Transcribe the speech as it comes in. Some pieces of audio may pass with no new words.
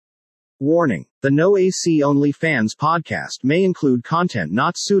Warning: the No AC Only Fans podcast may include content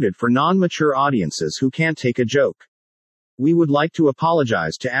not suited for non-mature audiences who can't take a joke. We would like to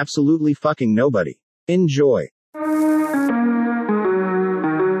apologize to absolutely fucking nobody. Enjoy.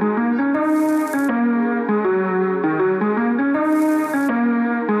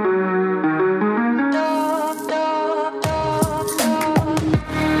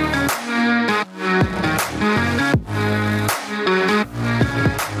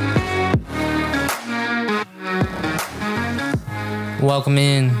 Welcome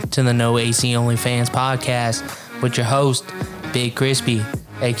in to the No AC Only Fans podcast with your host, Big Crispy,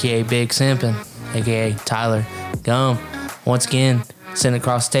 aka Big Simpin, aka Tyler Gum. Once again, sitting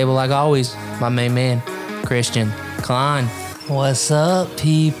across the table like always, my main man, Christian Klein. What's up,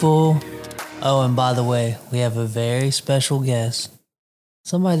 people? Oh, and by the way, we have a very special guest.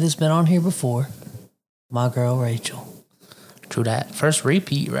 Somebody that's been on here before. My girl, Rachel. True that. First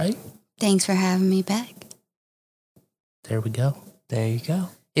repeat, right? Thanks for having me back. There we go. There you go.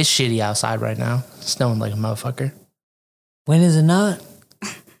 It's shitty outside right now. It's snowing like a motherfucker. When is it not?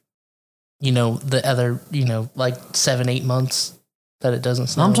 You know, the other, like 7-8 months that it doesn't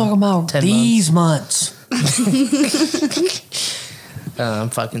snow. I'm talking about 10 these months. I'm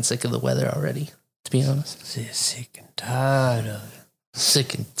fucking sick of the weather already, to be honest. Sick and tired of it.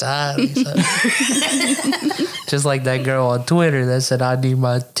 Sick and tired. Just like that girl on Twitter that said, I need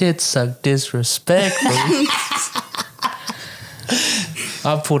my tits sucked disrespectfully.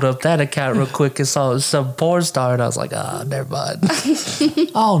 I pulled up that account real quick and saw some porn star, and I was like, never mind.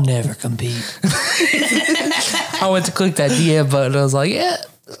 I'll never compete. I went to click that DM button, and I was like, yeah,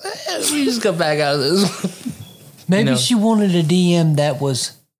 we just got back out of this. Maybe she wanted a DM that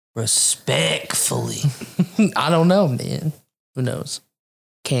was respectfully. I don't know, man. Who knows?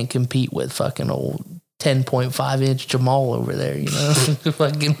 Can't compete with fucking old 10.5-inch Jamal over there,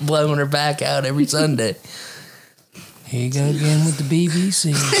 fucking blowing her back out every Sunday. Here you go again with the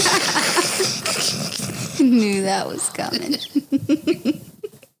BBC. Knew that was coming.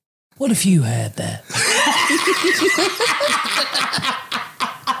 What if you had that?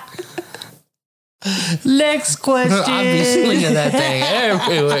 Next question. I'd be slinging that thing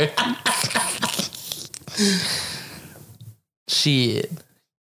everywhere. Shit.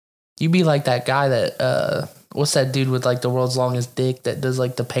 You be like that guy that, what's that dude with like the world's longest dick that does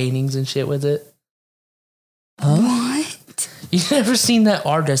like the paintings and shit with it? Huh? What? You never seen that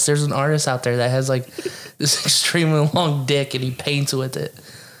artist? There's an artist out there that has like this extremely long dick and he paints with it.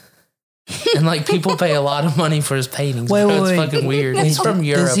 And like people pay a lot of money for his paintings. It's fucking weird. He's from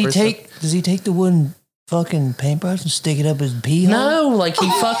Europe. Does he take the wooden fucking paintbrush and stick it up his pee hole? No, like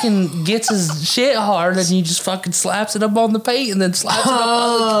he fucking gets his shit hard and he just fucking slaps it up on the paint and then slaps it up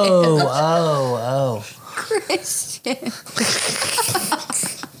on the canvas. Oh. Christian.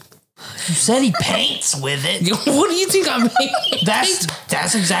 You said he paints with it. What do you think I mean? That's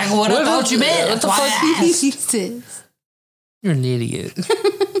exactly what I thought you meant. What the That's why I asked. Jesus. You're an idiot.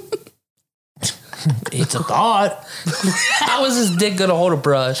 It's a thought. How is his dick gonna hold a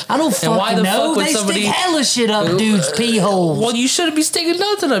brush? I don't And why fucking the know. fuck would They somebody stick hella shit up dudes' pee holes. Well, you shouldn't be sticking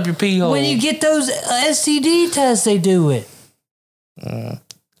nothing up your pee hole. When you get those STD tests, they do it.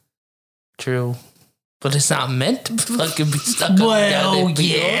 True. But it's not meant to fucking be stuck up your Well, goddamn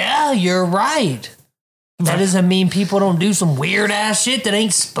pee hole. yeah, you're right. That doesn't mean people don't do some weird ass shit that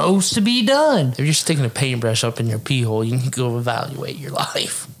ain't supposed to be done. If you're sticking a paintbrush up in your pee hole, you need to go evaluate your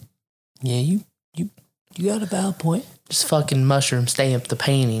life. Yeah, you got a valid point. Just fucking mushroom stamp the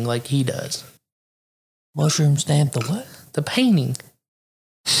painting like he does. Mushroom stamp the what? The painting.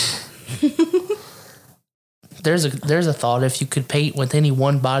 There's a thought, if you could paint with any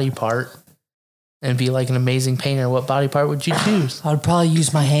one body part and be like an amazing painter, what body part would you choose? I'd probably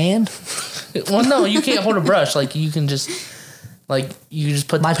use my hand. Well, no, you can't hold a brush. Like you can just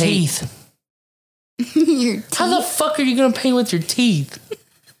put My the paint. teeth. Your teeth. How the fuck are you gonna paint with your teeth?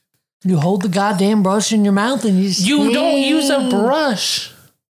 You hold the goddamn brush in your mouth and you just... You don't use a brush.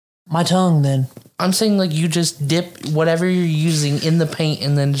 My tongue, then. I'm saying like you just dip whatever you're using in the paint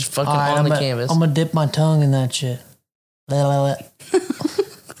and then just fucking on the canvas. I'm gonna dip my tongue in that shit.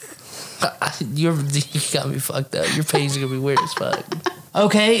 You got me fucked up. Your paint's gonna be weird as fuck.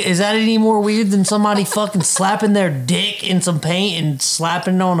 Okay, is that any more weird than somebody fucking slapping their dick in some paint and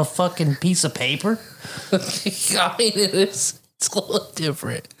slapping it on a fucking piece of paper? I mean, it's a little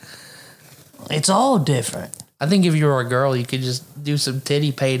different. It's all different. I think if you were a girl, you could just do some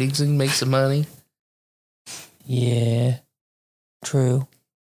titty paintings and make some money. Yeah, true.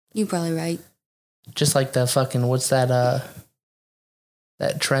 You're probably right. Just like the fucking, what's that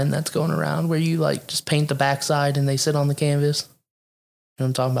trend that's going around where you like just paint the backside and they sit on the canvas? You know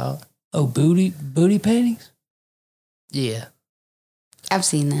what I'm talking about? Oh, booty paintings? Yeah. I've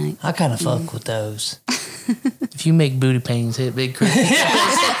seen that. I kind of fuck with those. If you make booty paintings, hit Big Chris.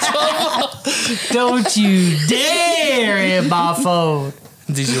 Don't you dare hit my phone.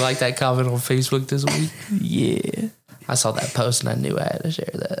 Did you like that comment on Facebook this week? Yeah. I saw that post and I knew I had to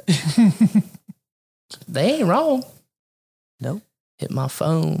share that. They ain't wrong. Nope. Hit my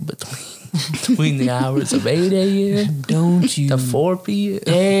phone between the hours of 8 a.m. Don't you to 4 p.m.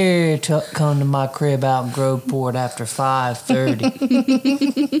 dare come to my crib out in Groveport after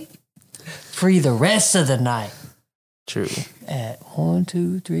 5:30. Free the rest of the night. True. At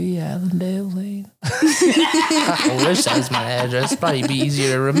 123 Allendale Lane. I wish that was my address. Probably be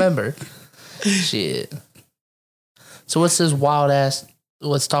easier to remember. Shit. So what's this wild ass?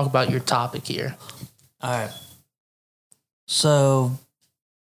 Let's talk about your topic here. All right. So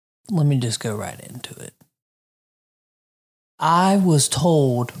let me just go right into it. I was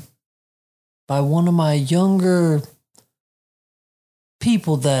told by one of my younger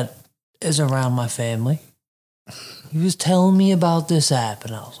people that is around my family. He was telling me about this app,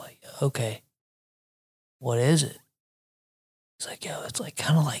 and I was like, okay, what is it? He's like, yo, it's like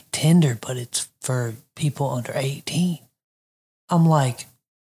kind of like Tinder, but it's for people under 18. I'm like,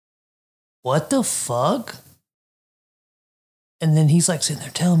 what the fuck? And then he's like sitting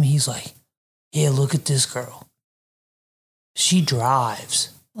there telling me, he's like, yeah, look at this girl. She drives.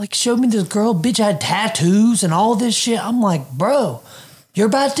 Like, showed me this girl, bitch had tattoos and all this shit. I'm like, bro, you're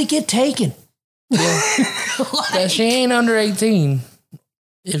about to get taken. Yeah. Yeah, she ain't under 18.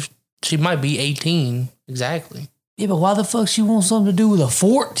 If she might be 18, exactly. Yeah, but why the fuck she want something to do with a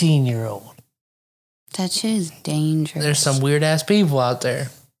 14-year-old? That shit is dangerous. There's some weird ass people out there.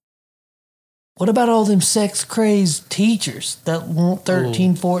 What about all them sex-crazed teachers that want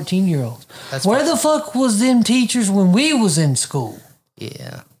 13, 14-year-olds? That's Where the fuck was them teachers when we was in school?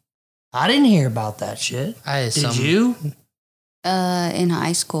 Yeah. I didn't hear about that shit. Did you? In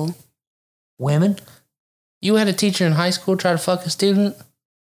high school. Women? You had a teacher in high school try to fuck a student?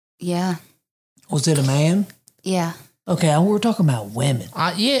 Yeah. Was it a man? Yeah. Okay, we're talking about women.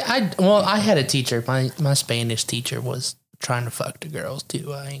 I had a teacher. My Spanish teacher was trying to fuck the girls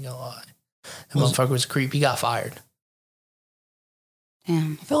too. I ain't gonna lie. That motherfucker was a creep. He got fired.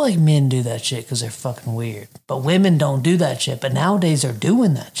 Damn. I feel like men do that shit because they're fucking weird. But women don't do that shit. But nowadays they're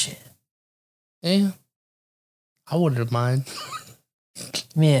doing that shit. Yeah. I wouldn't mind.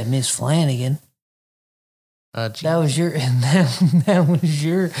 Yeah, Miss Flanagan. Gee. That was your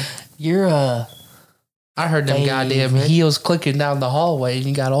I heard them Hey, goddamn Rick. heels clicking down the hallway and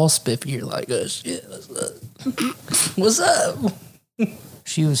you got all spiffy. You're like, oh shit, what's up? What's up?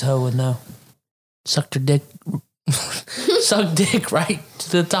 She was hoeing though. Sucked her dick. Suck dick right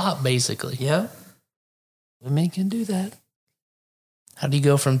to the top, basically. Yeah. Women can do that. How do you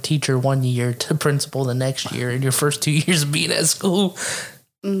go from teacher 1 year to principal the next year in your first 2 years of being at school?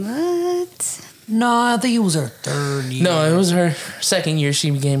 What? No, I think it was her third year. No, it was her second year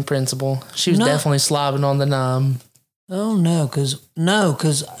she became principal. She was No. definitely slobbing on the nom. Oh, no, because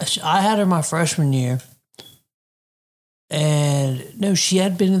I had her my freshman year. And no, she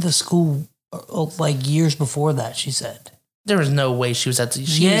had been to the school like years before that, she said. There was no way she was at the...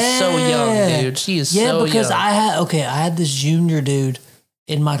 She is so young, dude. She is so young. Yeah, because I had this junior dude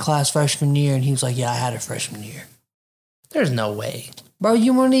in my class freshman year, and he was like, yeah, I had her freshman year. There's no way. Bro,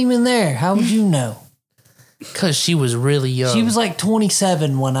 you weren't even there. How would you know? Because she was really young. She was like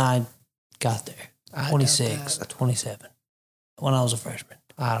 27 when I got there. I 26, doubt 27. When I was a freshman.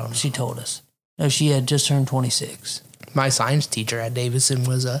 I don't know. She told us. No, she had just turned 26. My science teacher at Davidson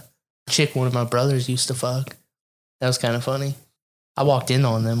was a chick one of my brothers used to fuck. That was kind of funny. I walked in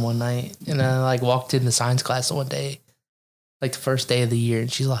on them one night, and I walked into science class one day, like the first day of the year,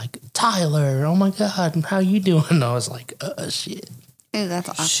 and she's like, Tyler, oh my God, how you doing? And I was like, shit. Ew, that's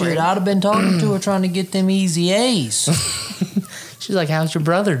awkward. Shit, I'd have been talking to her trying to get them easy A's. She's like, how's your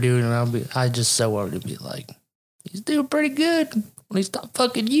brother doing? And I just so wanted to be like, he's doing pretty good when he stopped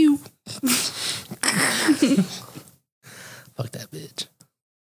fucking you. Fuck that bitch.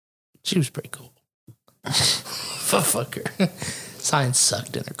 She was pretty cool. Fuck her. Science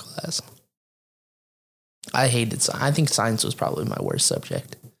sucked in her class. I hated science. I think science was probably my worst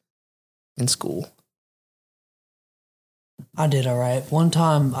subject in school. I did all right. One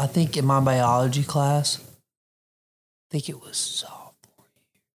time, I think in my biology class, I think it was sophomore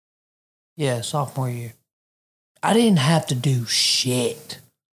year. Yeah, sophomore year. I didn't have to do shit.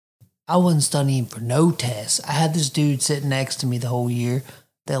 I wasn't studying for no tests. I had this dude sitting next to me the whole year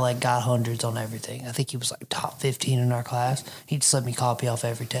that got hundreds on everything. I think he was top 15 in our class. He just let me copy off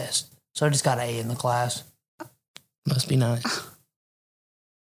every test. So I just got an A in the class. Must be nice.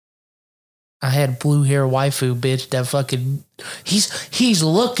 I had blue hair waifu bitch that fucking he's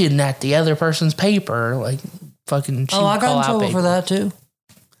looking at the other person's paper like fucking. Oh, I got in trouble for that too.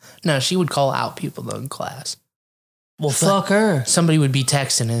 No, she would call out people though in class. Well, fuck her. Somebody would be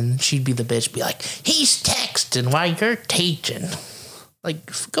texting and she'd be the bitch, be like, "He's texting while you're teaching." Like,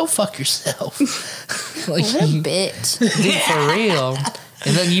 go fuck yourself. Like, What a bitch. dude, for real.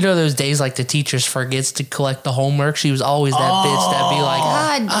 And then you know those days like the teachers forgets to collect the homework. She was always that bitch that'd be like,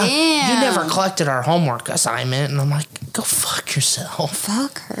 God damn. "You never collected our homework assignment," and I'm like, "Go fuck yourself."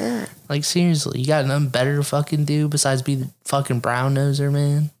 Fuck her. Like seriously, you got nothing better to fucking do besides be the fucking brown noser,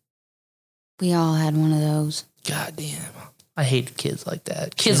 man. We all had one of those. God damn. I hate kids like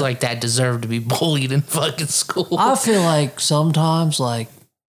that. Kids like that deserve to be bullied in fucking school. I feel like sometimes, like,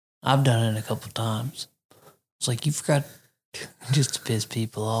 I've done it a couple times. It's like, you forgot just to piss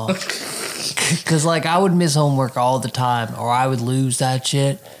people off. Because, like, I would miss homework all the time, or I would lose that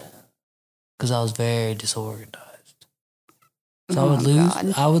shit because I was very disorganized. So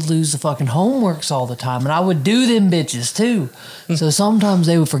I would lose the fucking homeworks all the time, and I would do them bitches too. So sometimes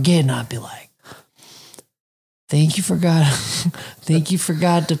they would forget, and I'd be like, think you forgot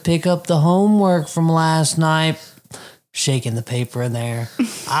to pick up the homework from last night. Shaking the paper in there.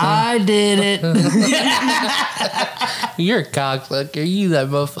 I did it. You're a cocksucker. You that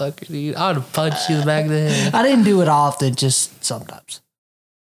motherfucker, dude. I would have punched you in the back of the head. I didn't do it often, just sometimes.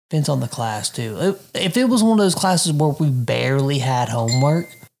 Depends on the class, too. If it was one of those classes where we barely had homework,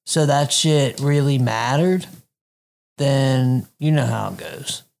 so that shit really mattered, then you know how it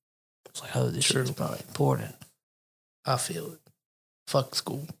goes. It's like, oh, this shit's probably important. I feel it. Fuck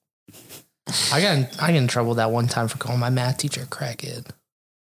school. I got in trouble that one time for calling my math teacher a crackhead.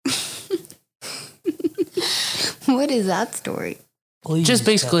 What is that story? Please Just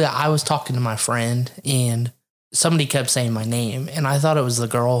basically, I was talking to my friend and somebody kept saying my name, and I thought it was the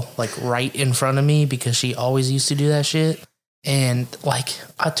girl like right in front of me because she always used to do that shit. And like,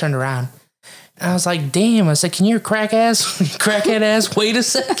 I turned around and I was like, "Damn!" I said, "Can you crackhead ass? Wait a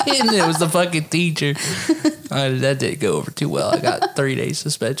second!" And it was the fucking teacher. That didn't go over too well. I got 3 days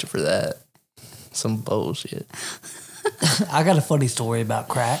suspension for that. Some bullshit. I got a funny story about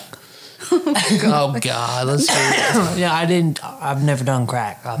crack. Oh God, let's hear it. Yeah, I've never done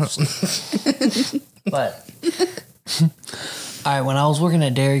crack, obviously. But, all right, when I was working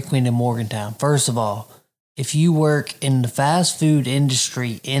at Dairy Queen in Morgantown, first of all, if you work in the fast food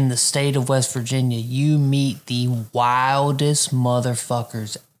industry in the state of West Virginia, you meet the wildest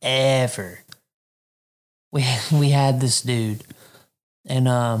motherfuckers ever. We had this dude,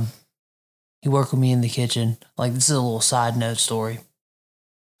 and he worked with me in the kitchen. Like, this is a little side note story.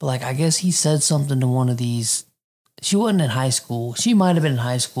 But, like, I guess he said something to one of these. She wasn't in high school. She might have been in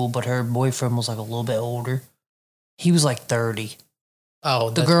high school, but her boyfriend was, like, a little bit older. He was, like, 30. Oh,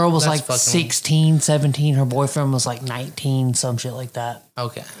 The girl was, like, fucking 16, 17. Her boyfriend was, like, 19, some shit like that.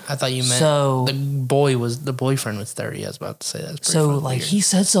 Okay, I thought you meant So- the boyfriend was 30. I was about to say that's pretty So, fucking like, weird. he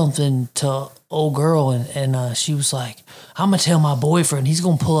said something to old girl, and she was like, "I'm going to tell my boyfriend he's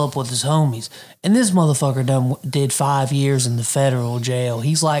going to pull up with his homies." And this motherfucker did 5 years in the federal jail.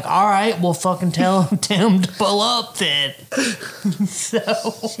 He's like, "All right, well, fucking tell him to pull up then."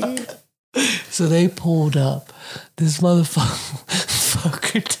 So they pulled up. This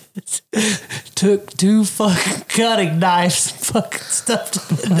motherfucker took 2 fucking cutting knives and fucking stuffed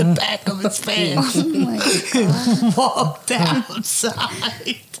them in the back of his pants. Oh my God. Walked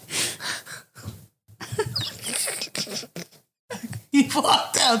outside. He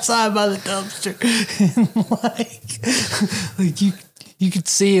walked outside by the dumpster, and like you could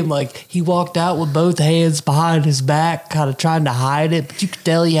see him, like he walked out with both hands behind his back, kind of trying to hide it, but you could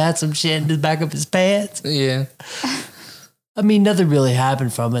tell he had some shit in the back of his pants. Yeah. I mean, nothing really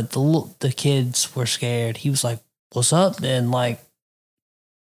happened from it. The kids were scared. He was like, "What's up?" Then, like,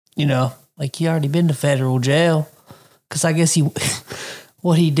 you know, like he already been to federal jail. Because I guess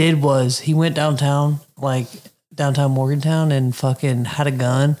what he did was he went downtown, like downtown Morgantown, and fucking had a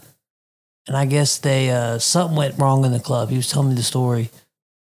gun. And I guess something went wrong in the club. He was telling me the story.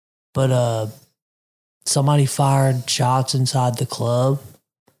 But somebody fired shots inside the club.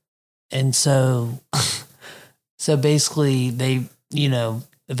 And so basically they,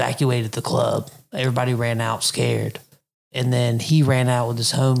 evacuated the club. Everybody ran out scared. And then he ran out with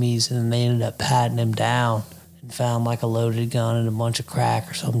his homies, and they ended up patting him down and found like a loaded gun and a bunch of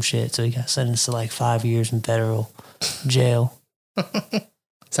crack or some shit. So he got sentenced to like 5 years in federal jail.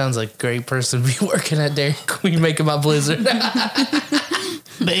 Sounds like a great person to be working at Dairy Queen making my Blizzard.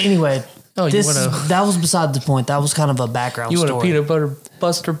 But anyway, Oh, that was beside the point. That was kind of a background story. You want a peanut butter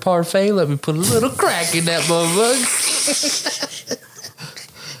buster parfait? Let me put a little crack in that motherfucker.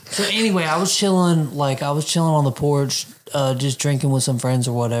 So anyway, I was chilling on the porch, just drinking with some friends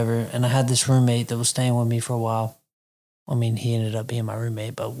or whatever. And I had this roommate that was staying with me for a while. I mean, he ended up being my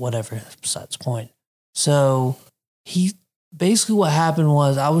roommate, but whatever, that's besides the point. So basically what happened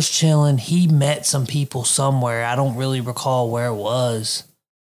was I was chilling. He met some people somewhere. I don't really recall where it was.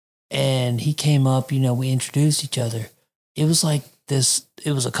 And he came up, we introduced each other. It was like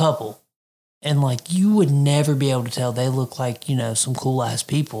it was a couple. And like, you would never be able to tell. They look like, some cool ass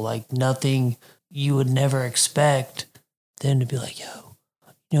people. Like nothing you would never expect them to be like, yo,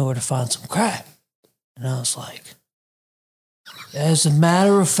 you know where to find some crack. And I was like, as a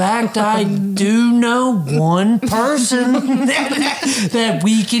matter of fact, I do know one person that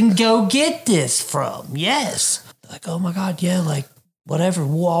we can go get this from. Yes. Like, oh my God, yeah, like, whatever,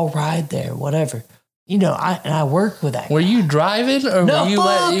 we'll all ride there, whatever. I work with that guy. Were you driving or were you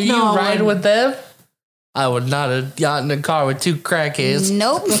riding with them? I would not have gotten in a car with two crackheads.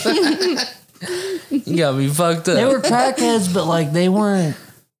 Nope. You got me fucked up. They were crackheads, but like they weren't.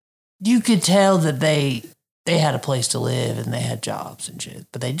 You could tell that they had a place to live and they had jobs and shit.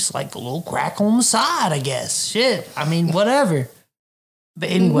 But they just like a little crack on the side, I guess. Shit. I mean, whatever.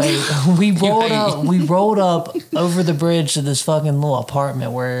 But anyway, we rolled up over the bridge to this fucking little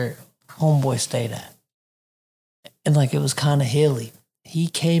apartment where homeboy stayed at. And like it was kind of hilly. He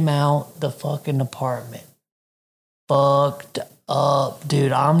came out the fucking apartment. Fucked up.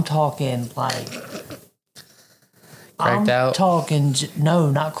 Dude, I'm talking like... Cracked out?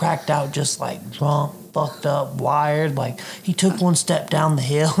 No, not cracked out, just like drunk, fucked up, wired. Like he took one step down the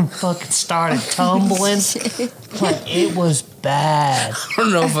hill and fucking started tumbling. Like it was bad. I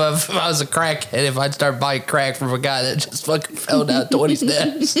don't know if I was a crackhead, if I'd start buying crack from a guy that just fucking fell down 20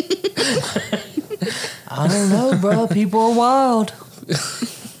 steps. I don't know, bro. People are wild.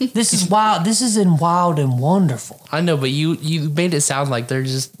 This is wild. This is in Wild and Wonderful. I know, but you made it sound like they're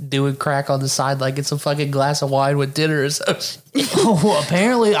just doing crack on the side like it's a fucking glass of wine with dinner or something. Oh, well,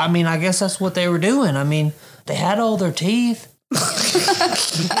 apparently, I mean, I guess that's what they were doing. I mean, they had all their teeth.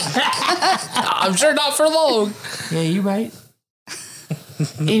 I'm sure not for long. Yeah, you're right.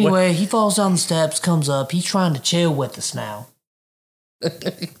 Anyway, he falls down the steps, comes up. He's trying to chill with us now.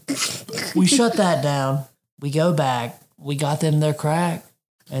 We shut that down. We go back. We got them their crack.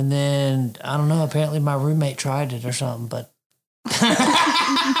 And then, I don't know, apparently my roommate tried it or something, but...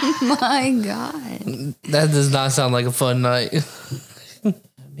 My God. That does not sound like a fun night. I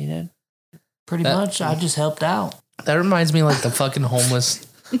mean, pretty much, I just helped out. That reminds me like the fucking homeless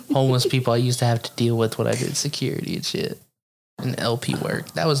people I used to have to deal with when I did security and shit. And LP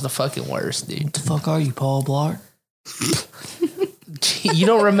work. That was the fucking worst, dude. What the fuck are you, Paul Blart? You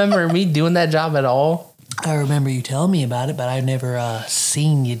don't remember me doing that job at all? I remember you telling me about it, but I've never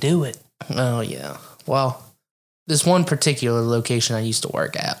seen you do it. Oh, yeah. Well, this one particular location I used to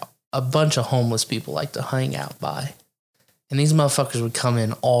work at, a bunch of homeless people like to hang out by. And these motherfuckers would come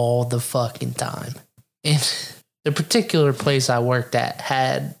in all the fucking time. And the particular place I worked at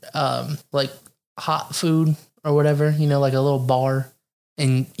had, like, hot food or whatever, like a little bar.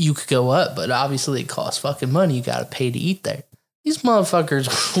 And you could go up, but obviously it costs fucking money. You got to pay to eat there. These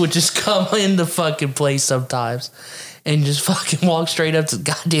motherfuckers would just come in the fucking place sometimes and just fucking walk straight up to the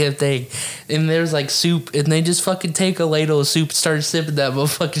goddamn thing. And there's like soup, and they just fucking take a ladle of soup and start sipping that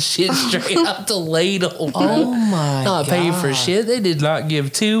motherfucking shit straight out the ladle, bro. Oh my God. Not paying for shit. They did not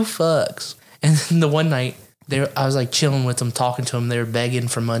give two fucks. And then the one night, I was like chilling with them, talking to them. They were begging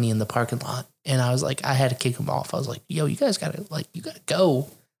for money in the parking lot. And I was like, I had to kick them off. I was like, yo, you guys gotta go.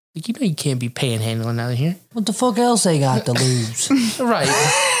 Like, you can't be panhandling out here. What the fuck else they got to lose? Right.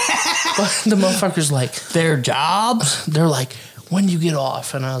 But the motherfuckers like... Their jobs? They're like, when do you get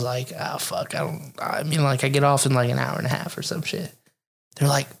off? And I was like, oh, fuck. I get off in like an hour and a half or some shit. They're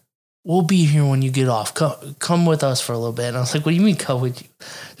like, we'll be here when you get off. Come with us for a little bit. And I was like, what do you mean come with you?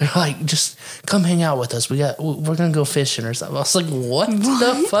 They're like, just come hang out with us. We're going to go fishing or something. I was like, what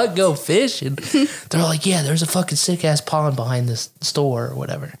the fuck? Go fishing? They're like, yeah, there's a fucking sick ass pond behind this store or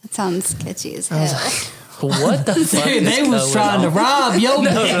whatever. That sounds sketchy as hell. I was like, what the fuck? They was trying to rob your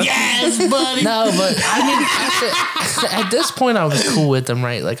ass, buddy. No, but I mean, at this point, I was cool with them,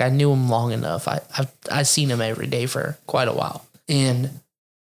 right? Like, I knew them long enough. I seen them every day for quite a while. And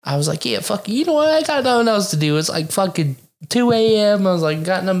I was like, yeah, fuck, you know what? I got nothing else to do. It's like fucking 2 a.m. I was like,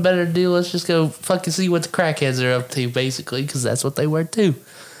 got nothing better to do. Let's just go fucking see what the crackheads are up to, basically, because that's what they were too.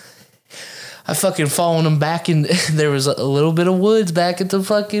 I fucking followed them back, and there was a little bit of woods back at the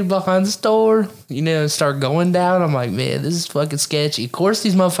fucking behind the store, start going down. I'm like, man, this is fucking sketchy. Of course,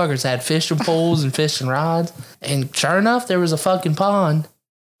 these motherfuckers had fishing poles and fishing rods, and sure enough, there was a fucking pond.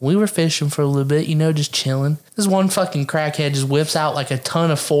 We were fishing for a little bit, you know, just chilling. This one fucking crackhead just whips out like a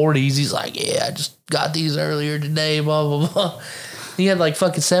ton of 40s. He's like, yeah, I just got these earlier today, blah, blah, blah. He had like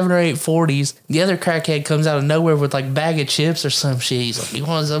fucking 7 or 8 40s. The other crackhead comes out of nowhere with like a bag of chips or some shit. He's like, you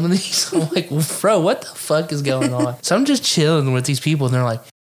want some of these? I'm like, bro, what the fuck is going on? So I'm just chilling with these people and they're like,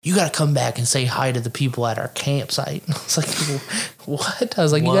 you got to come back and say hi to the people at our campsite. I was like, what? I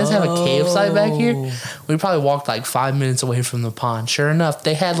was like, you guys have a campsite back here? We probably walked like 5 minutes away from the pond. Sure enough,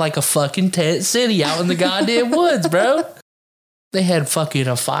 they had like a fucking tent city out in the goddamn woods, bro. They had fucking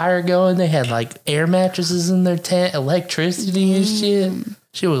a fire going. They had like air mattresses in their tent, electricity and shit.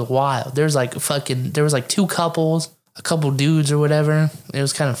 Shit was wild. There was like 2 couples, a couple dudes or whatever. It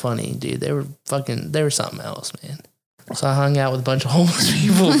was kind of funny, dude. They were something else, man. So I hung out with a bunch of homeless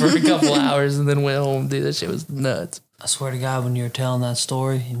people for a couple hours and then went home, dude. That shit was nuts. I swear to God, when you were telling that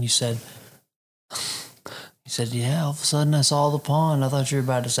story and you said, yeah, all of a sudden I saw the pond. I thought you were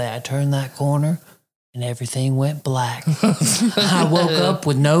about to say, I turned that corner and everything went black. I woke up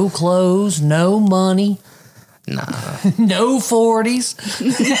with no clothes, no money. Nah. No 40s.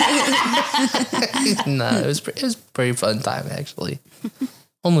 Nah, it was a pretty fun time, actually.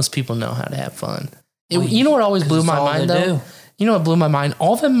 Homeless people know how to have fun. You know what always blew my mind, though? You know what blew my mind?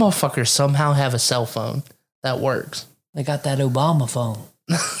 All them motherfuckers somehow have a cell phone that works. They got that Obama phone.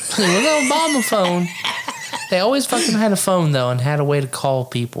 With an Obama phone. They always fucking had a phone, though, and had a way to call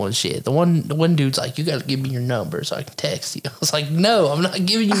people and shit. The one dude's like, you got to give me your number so I can text you. I was like, no, I'm not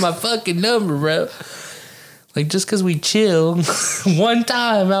giving you my fucking number, bro. Like, just because we chill one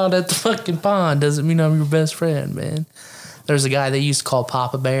time out at the fucking pond doesn't mean I'm your best friend, man. There's a guy they used to call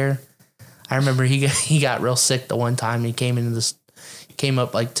Papa Bear. I remember he got real sick the one time. He came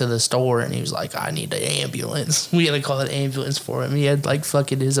up like to the store and he was like, I need an ambulance. We had to call an ambulance for him. He had like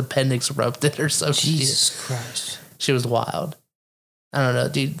fucking his appendix erupted or something. Jesus Christ. She was wild. I don't know,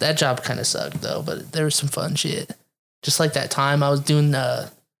 dude. That job kind of sucked though, but there was some fun shit. Just like that time I was doing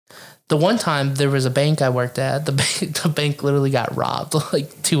the one time there was a bank I worked at. The bank literally got robbed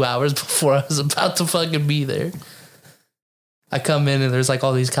like 2 hours before I was about to fucking be there. I come in and there's like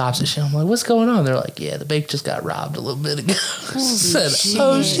all these cops and shit. I'm like, what's going on? They're like, yeah, the bank just got robbed a little bit ago. I said,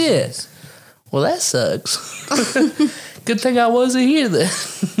 oh shit. Well, that sucks. Good thing I wasn't here then.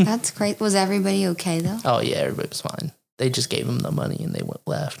 That's great. Was everybody okay though? Oh yeah, everybody was fine. They just gave them the money and they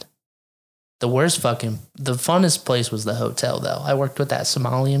left. The funnest place was the hotel though. I worked with that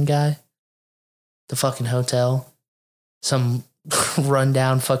Somalian guy. The fucking hotel. Some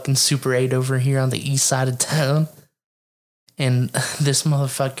rundown fucking Super 8 over here on the east side of town. And this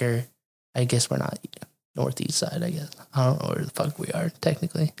motherfucker, I guess we're not northeast side, I guess. I don't know where the fuck we are,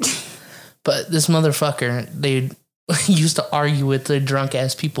 technically. But this motherfucker, they used to argue with the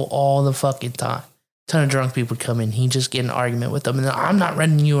drunk-ass people all the fucking time. Ton of drunk people come in. He just get in an argument with them. And I'm not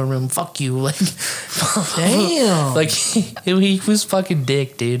renting you a room. Fuck you. Like, damn. Like, he was fucking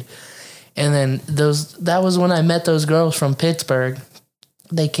dick, dude. And then that was when I met those girls from Pittsburgh.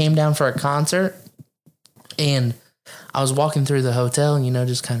 They came down for a concert. And I was walking through the hotel, you know,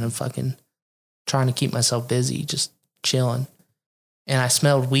 just kind of fucking trying to keep myself busy, just chilling. And I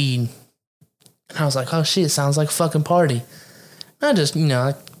smelled weed. And I was like, oh shit, it sounds like a fucking party. And I just, you know,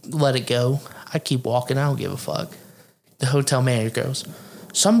 I let it go. I keep walking. I don't give a fuck. The hotel manager goes,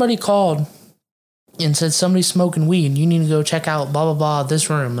 somebody called and said somebody's smoking weed. You need to go check out blah, blah, blah, this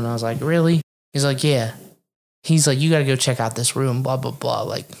room. And I was like, really? He's like, yeah. He's like, you got to go check out this room, blah, blah, blah.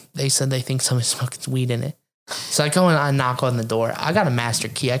 Like, they said they think somebody's smoking weed in it. So I go and I knock on the door. I got a master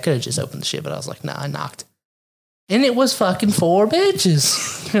key. I could have just opened the shit, but I was like, nah, I knocked. And it was fucking 4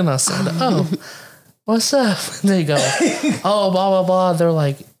 bitches. And I said, oh, what's up? And they go, oh, blah, blah, blah. They're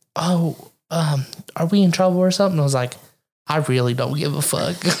like, oh, are we in trouble or something? I was like, I really don't give a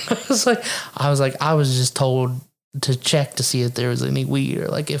fuck. I was just told to check to see if there was any weed or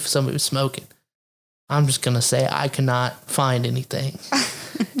like if somebody was smoking. I'm just going to say I cannot find anything.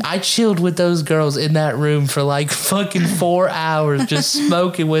 I chilled with those girls in that room for like fucking 4 hours, just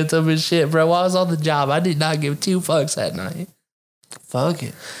smoking with them and shit, bro. While I was on the job, I did not give 2 fucks that night. Fuck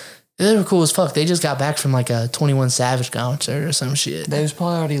it. They were cool as fuck. They just got back from like a 21 Savage concert or some shit. They was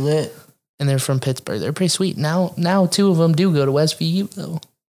probably already lit. And they're from Pittsburgh. They're pretty sweet. Now 2 of them do go to Westview though.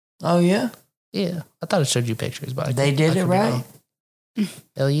 Oh yeah? Yeah. I thought I showed you pictures, but they did it right.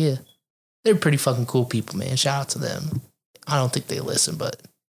 Hell yeah. They're pretty fucking cool people, man. Shout out to them. I don't think they listen, but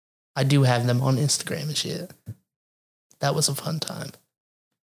I do have them on Instagram and shit. That was a fun time.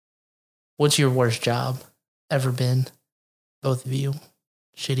 What's your worst job ever been? Both of you.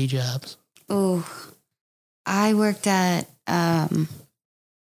 Shitty jobs. Oh, I worked at,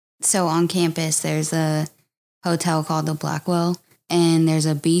 so on campus, there's a hotel called the Blackwell, and there's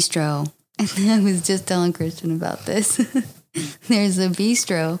a bistro. And I was just telling Christian about this. There's a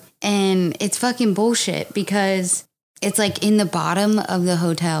bistro, and it's fucking bullshit because it's like in the bottom of the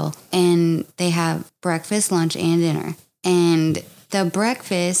hotel, and they have breakfast, lunch, and dinner. And the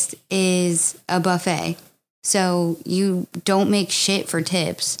breakfast is a buffet, so you don't make shit for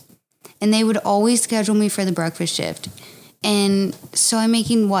tips. And they would always schedule me for the breakfast shift. And so I'm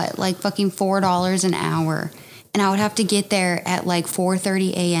making what, like fucking $4 an hour. And I would have to get there at like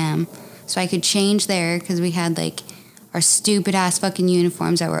 4:30 a.m. so I could change there because we had like our stupid ass fucking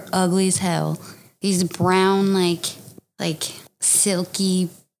uniforms that were ugly as hell. These brown like silky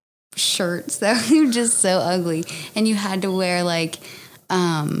shirts that were just so ugly. And you had to wear like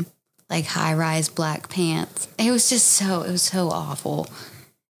high-rise black pants. It was so awful.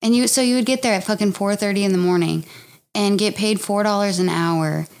 And you would get there at fucking 4:30 in the morning and get paid $4 an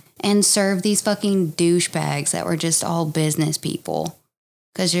hour and serve these fucking douchebags that were just all business people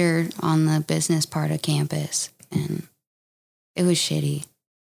because you're on the business part of campus. And it was shitty.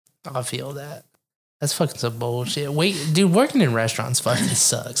 I feel that. That's fucking some bullshit. Wait, dude, working in restaurants fucking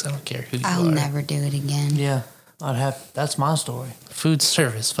sucks. I don't care who you I'll are. never do it again. Yeah, that's my story. Food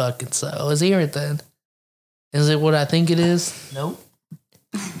service fucking sucks. Let's hear it then. Is it what I think it is? Nope.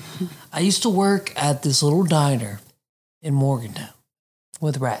 I used to work at this little diner in Morgantown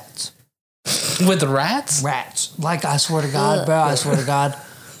with rats. With rats? Rats. Like, I swear to God, bro, I swear to God,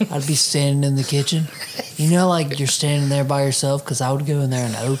 I'd be standing in the kitchen. You know, like you're standing there by yourself, because I would go in there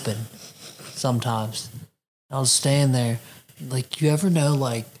and open sometimes. I was standing there. Like, you ever know,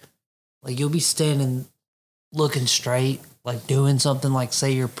 like you'll be standing looking straight, like doing something, like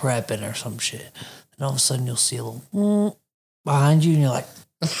say you're prepping or some shit. And all of a sudden you'll see a little behind you and you're like,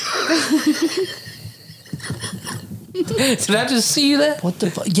 did I just see that? what the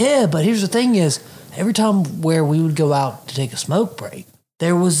fuck? Yeah, but here's the thing is, every time where we would go out to take a smoke break,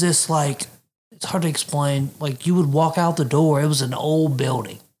 there was this like, it's hard to explain, like you would walk out the door, it was an old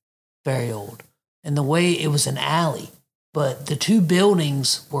building, very old. And the way it was an alley, but the two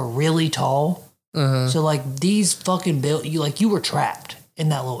buildings were really tall. Uh-huh. So like these fucking you were trapped in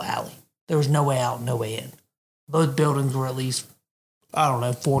that little alley. There was no way out, no way in. Both buildings were at least, I don't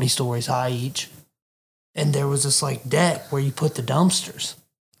know, 40 stories high each. And there was this like deck where you put the dumpsters.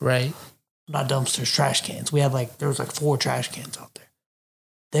 Right. Not dumpsters, trash cans. There was like 4 trash cans out there.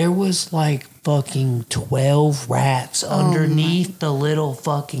 There was like fucking 12 rats underneath the little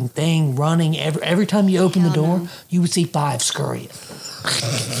fucking thing running. Every time you open the door, you would see 5 scurrying.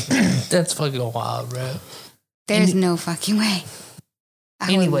 That's fucking wild, bro. There's no fucking way.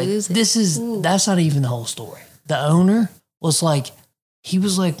 I would lose it. That's not even the whole story. The owner was like, he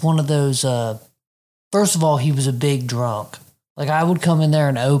was like one of those, first of all, he was a big drunk. Like I would come in there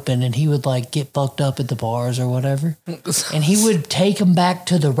and open and he would like get fucked up at the bars or whatever. And he would take them back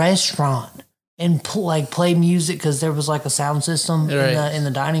to the restaurant and play music because there was like a sound system in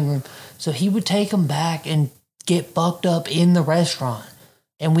the dining room. So he would take them back and get fucked up in the restaurant.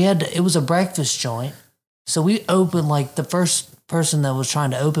 And it was a breakfast joint. So we opened, like the first person that was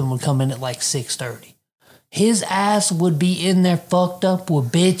trying to open would come in at like 6:30. His ass would be in there fucked up with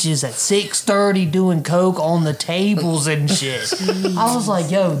bitches at 6:30 doing coke on the tables and shit. I was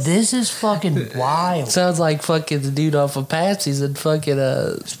like, yo, this is fucking wild. Sounds like fucking the dude off of Patsy's and fucking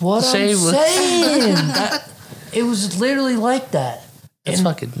what Shameless. I'm saying. It was literally like that. It's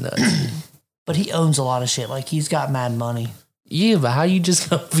fucking nuts. But he owns a lot of shit. Like he's got mad money. Yeah, but how you just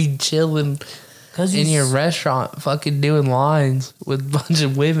gonna be chilling in your restaurant fucking doing lines with a bunch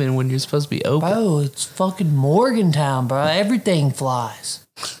of women when you're supposed to be open? Bro, it's fucking Morgantown, bro. Everything flies.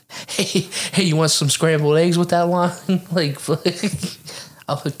 Hey, you want some scrambled eggs with that line? Like,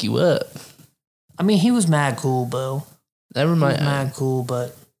 I'll hook you up. I mean, he was mad cool, bro. Mad cool,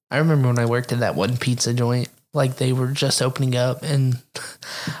 but I remember when I worked at that one pizza joint, like they were just opening up, and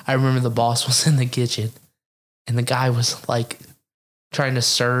I remember the boss was in the kitchen, and the guy was like trying to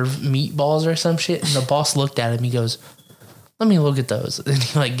serve meatballs or some shit, and the boss looked at him, he goes, let me look at those. And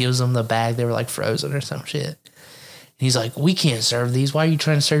he like gives them the bag, they were like frozen or some shit. And he's like, we can't serve these. Why are you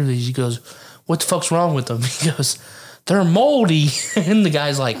trying to serve these? He goes, what the fuck's wrong with them? He goes, they're moldy. And the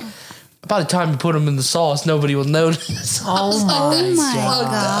guy's like, by the time you put them in the sauce, nobody will notice. oh my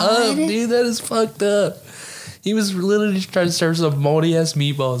God. Dude, that is fucked up. He was literally just trying to serve some moldy ass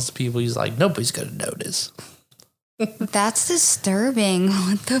meatballs to people. He's like, nobody's gonna notice. That's disturbing.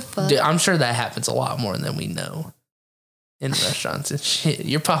 What the fuck? Dude, I'm sure that happens a lot more than we know in restaurants and shit.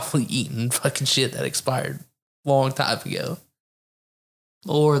 You're probably eating fucking shit that expired a long time ago.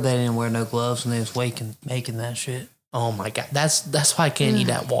 Or they didn't wear no gloves and they was making that shit. Oh my God. That's why I can't eat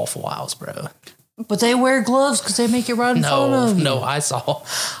at Waffle House, bro. But they wear gloves because they make it right in front of you. No, I saw a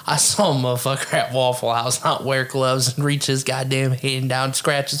motherfucker at Waffle House not wear gloves and reach his goddamn hand down,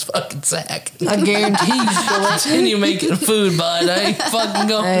 scratch his fucking sack. I guarantee you. Continue making food, bud. I ain't fucking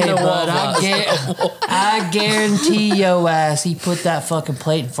going to bud, Waffle House. I guarantee your ass he put that fucking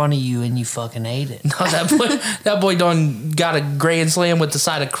plate in front of you and you fucking ate it. No, that boy done got a grand slam with the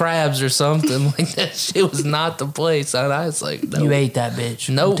side of crabs or something. Like, that shit was not the place. And I was like, no. You ate that bitch.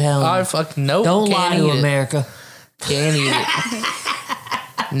 Nope. I fucking nope. Don't lie to America. Can't eat it.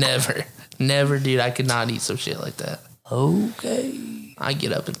 Never, dude. I could not eat some shit like that. Okay. I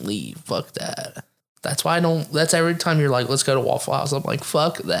get up and leave. Fuck that. That's why I don't. That's every time you're like, let's go to Waffle House. I'm like,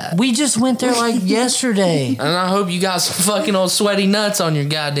 fuck that. We just went there like yesterday. And I hope you got some fucking old sweaty nuts on your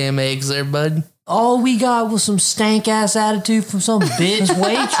goddamn eggs there, bud. All we got was some stank ass attitude from some bitch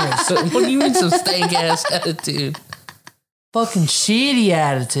waitress. What do you mean some stank ass attitude? Fucking shitty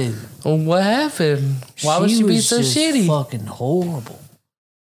attitude. Well, what happened? Why was she being so just shitty? Fucking horrible.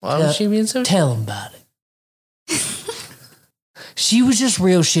 Why was she being so shitty? Tell him about it. She was just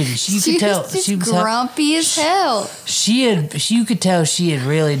real shitty. You could tell she was grumpy as hell. You could tell she had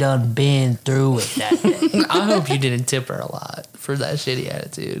really done been through it that day. I hope you didn't tip her a lot for that shitty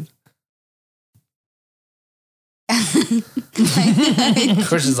attitude. Of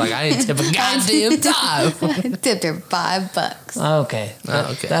course, it's like, I didn't tip a goddamn time. I tipped her $5. Okay.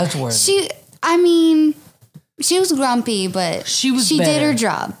 Okay. That's worth it. She was grumpy, but she did her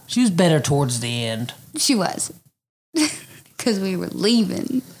job. She was better towards the end. She was. Because we were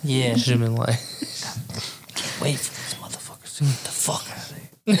leaving. Yeah. Should have been like, wait for these motherfuckers to get the fuck out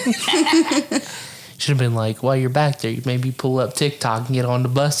of here. should have been like, while you're back there, you maybe pull up TikTok and get on the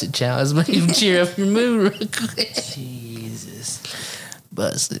Busted challenge. Maybe cheer up your mood real quick. Jesus.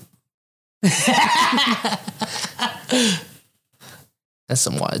 Busted. That's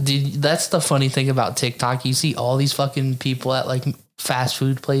some wild. Dude, that's the funny thing about TikTok. You see all these fucking people at like fast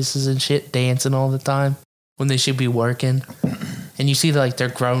food places and shit dancing all the time when they should be working. And you see like their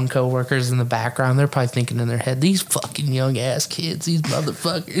grown coworkers in the background. They're probably thinking in their head, these fucking young ass kids, these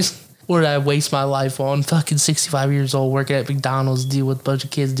motherfuckers. What did I waste my life on? Fucking 65 years old working at McDonald's, deal with a bunch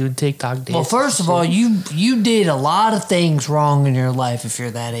of kids doing TikTok dances. Well, first of all, you did a lot of things wrong in your life if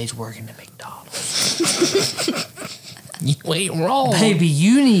you're that age working at McDonald's. You ain't wrong. Baby,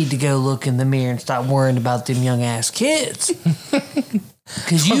 you need to go look in the mirror and stop worrying about them young ass kids.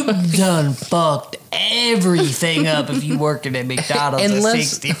 Because you've done fucked everything up if you working at McDonald's at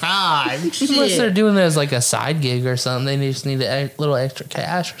 65. Unless they're doing it as like a side gig or something. They just need a little extra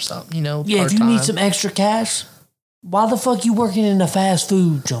cash or something, you know? Yeah, if you need some extra cash, why the fuck you working in a fast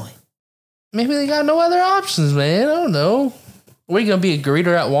food joint? Maybe they got no other options, man. I don't know. Are we going to be a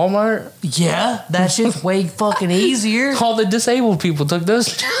greeter at Walmart? Yeah, that shit's way fucking easier. All the disabled people took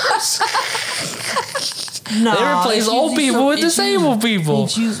those jobs. No, they replace old people with disabled people.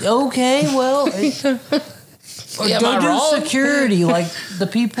 Okay, well, Yeah, go do security like the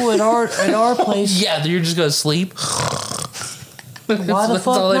people at our place. Yeah, you're just gonna sleep. Why the fuck That's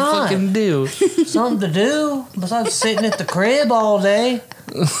all not? they fucking do. Something to do besides sitting at the crib all day,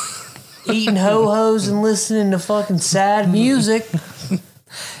 eating ho-hos and listening to fucking sad music.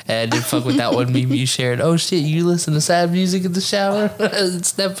 I did fuck with that one meme you shared. Oh shit, you listen to sad music in the shower?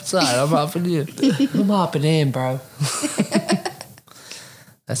 Step aside, I'm hopping in. I'm hopping in, bro.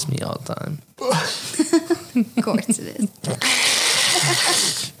 That's me all the time. Of course it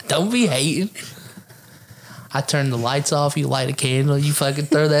is. Don't be hating. I turn the lights off, you light a candle, you fucking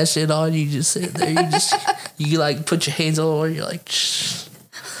throw that shit on, you just sit there, you like put your hands on it, you're like, shh.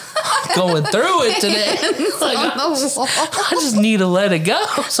 Going through it today. Like, I just need to let it go.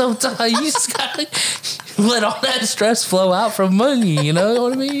 Sometimes you just gotta let all that stress flow out from among you. You know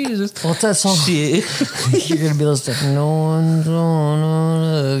what I mean? You just, what's that song? Shit. You're gonna be listening. No one's gonna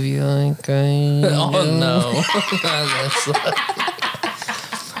love you like I do. Oh no!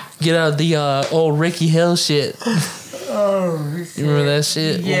 Get out the old Ricky Hill shit. Oh, shit. You remember that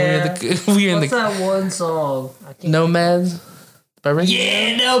shit? Yeah. What's that one song? Nomads.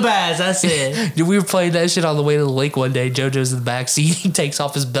 Yeah, Nomads, that's it. Dude, we were playing that shit on the way to the lake one day. JoJo's in the back seat. He takes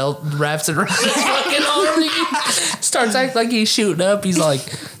off his belt, wraps it around his fucking arm. He starts acting like he's shooting up. He's like,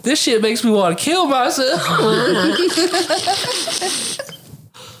 this shit makes me want to kill myself.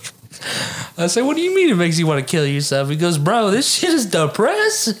 I say, what do you mean it makes you want to kill yourself? He goes, bro, this shit is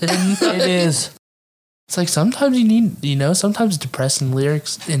depressing. It is. It's like sometimes you need, sometimes depressing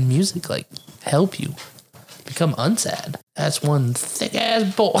lyrics in music like help you become unsad. That's one thick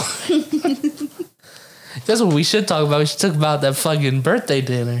ass boy. That's what we should talk about. We should talk about that fucking birthday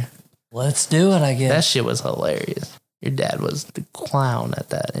dinner. Let's do it, I guess. That shit was hilarious. Your dad was the clown at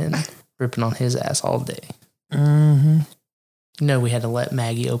that end. ripping on his ass all day. Mm-hmm. You know, we had to let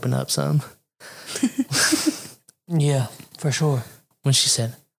Maggie open up some. Yeah, for sure. When she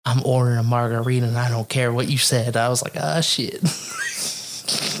said, I'm ordering a margarita and I don't care what you said, I was like, ah, shit.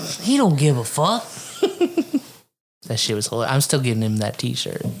 He don't give a fuck. That shit was hilarious. I'm still giving him that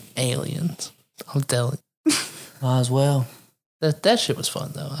t-shirt. Aliens. I'm telling you. Might as well. That shit was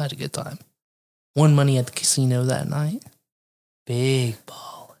fun, though. I had a good time. Won money at the casino that night. Big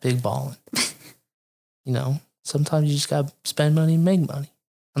ball. Big balling. You know, sometimes you just gotta spend money and make money.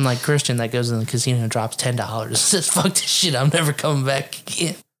 Unlike Christian that goes in the casino and drops $10 and says, fuck this shit, I'm never coming back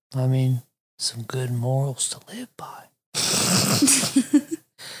again. I mean, some good morals to live by.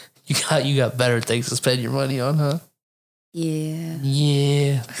 You got better things to spend your money on, huh? Yeah.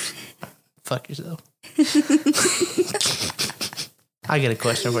 Yeah. Fuck yourself. I got a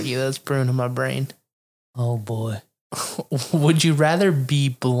question for you that's brewing in my brain. Oh, boy. Would you rather be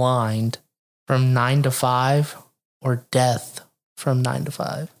blind from 9 to 5 or deaf from 9 to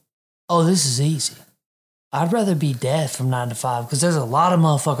 5? Oh, this is easy. I'd rather be deaf from 9 to 5 because there's a lot of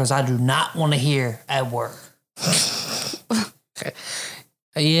motherfuckers I do not want to hear at work. Okay.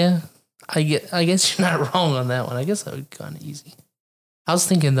 Yeah, I guess you're not wrong on that one. I guess that would be kind of easy. I was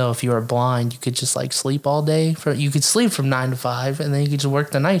thinking, though, if you were blind, you could just, like, sleep all day. You could sleep from 9 to 5, and then you could just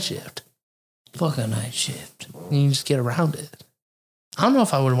work the night shift. Fuck a night shift. And you just get around it. I don't know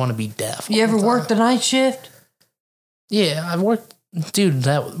if I would want to be deaf. You ever worked the night shift? Yeah, I've worked... Dude,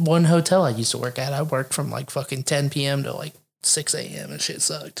 that one hotel I used to work at, I worked from, like, fucking 10 p.m. to, like, 6 a.m. and shit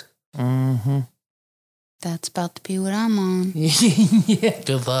sucked. Mm-hmm. That's about to be what I'm on. Yeah.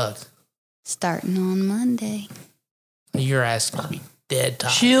 Good luck. Starting on Monday. Your ass is going to be dead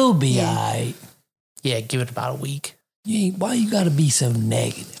tired. She'll be Yeah. alright. Yeah, give it about a week. Why you gotta be so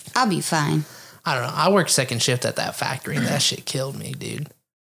negative? I'll be fine. I don't know. I worked second shift at that factory, and that shit killed me, dude.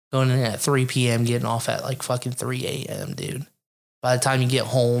 Going in at 3 p.m., getting off at, like, fucking 3 a.m., dude. By the time you get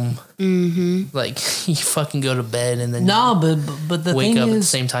home, like, you fucking go to bed, and then No, but the wake thing up at the is,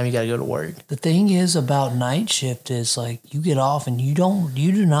 same time you got to go to work. the thing is about night shift is like you get off and you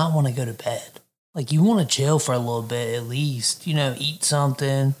do not want to go to bed. Like you want to chill for a little bit at least. You know, eat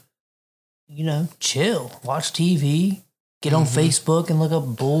something. You know, chill, watch TV, get on Facebook and look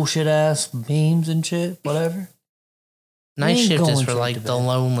up bullshit ass memes and shit, whatever. Night ain't shift is going for, straight like, to the bed.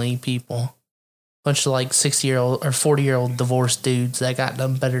 lonely people. Bunch of, like, 60-year-old or 40-year-old divorced dudes that got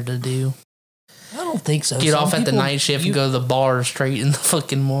nothing better to do. I don't think so. Get Some off at the people- night shift and go to the bar straight in the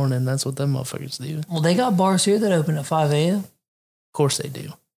fucking morning. That's what them motherfuckers do. Well, they got bars here that open at 5 a.m. Of course they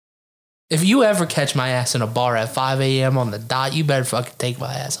do. If you ever catch my ass in a bar at 5 a.m. on the dot, you better fucking take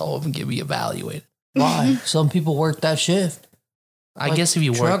my ass home and get me evaluated. Why? Some people work that shift. I Like guess if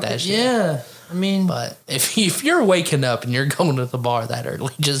you work truck- that shit. Yeah. I mean, But if you're waking up and you're going to the bar that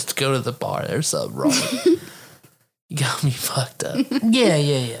early, just go to the bar. There's something wrong. You got me fucked up.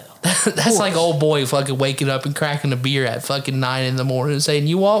 yeah. That's like old boy fucking waking up and cracking a beer at fucking 9 in the morning and saying,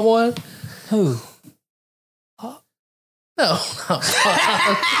 "You want one?" Who? No.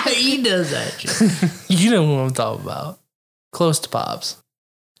 He does that shit. You know who I'm talking about. Close to Pops.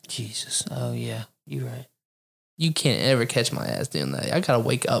 Jesus. Oh, yeah. You're right. You can't ever catch my ass doing that. I gotta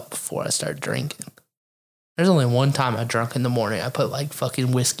wake up before I start drinking. There's only one time I drunk in the morning. I put like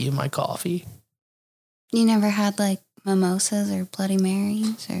fucking whiskey in my coffee. You never had like mimosas or Bloody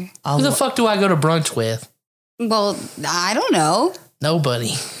Marys or? Who the fuck do I go to brunch with? Well, I don't know.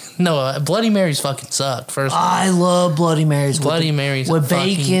 Nobody. No, Bloody Marys fucking suck. First, I love Bloody Marys. Bloody Marys with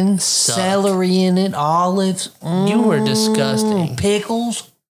fucking bacon, suck. celery in it, olives. You were disgusting.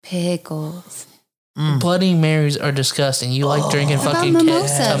 Pickles. Pickles. Bloody Marys are disgusting. You like drinking What about fucking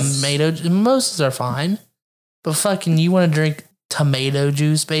mimosas? tomato. Mimosas are fine, but fucking you want to drink tomato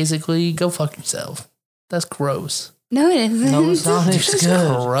juice? Basically, go fuck yourself. That's gross. No, it isn't. No, it's not. It's It's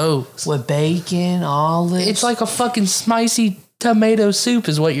good. gross. With bacon, olives. It's like a fucking spicy tomato soup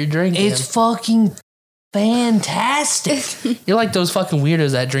is what you're drinking. It's fucking fantastic. You're like those fucking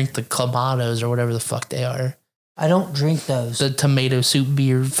weirdos that drink the clamatos or whatever the fuck they are. I don't drink those. The tomato soup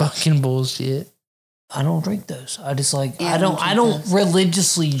beer fucking bullshit. I don't drink those. I just like Yeah, I don't I don't drink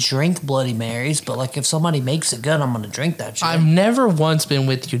religiously drink Bloody Marys, but like if somebody makes it good, I'm gonna drink that shit. I've never once been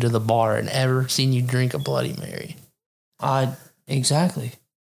with you to the bar and ever seen you drink a Bloody Mary. Exactly.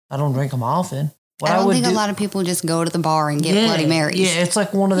 I don't drink them often. What I don't would think do- a lot of people just go to the bar and get Yeah, Bloody Marys. Yeah, it's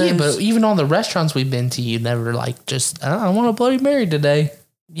like one of those. Yeah, but even on the restaurants we've been to, you never like just, I want a Bloody Mary today.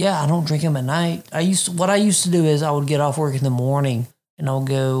 Yeah, I don't drink them at night. What I used to do is I would get off work in the morning and I'll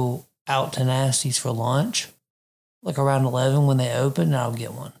go out to Nasty's for lunch, like around 11 when they open, and I'll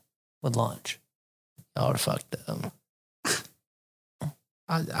get one with lunch. Y'all are fucked up.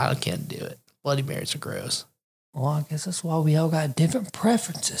 I can't do it. Bloody Marys are gross. Well, I guess that's why we all got different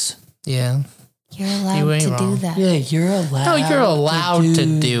preferences. Yeah. You're allowed to do that. Yeah, you're allowed. No, you're allowed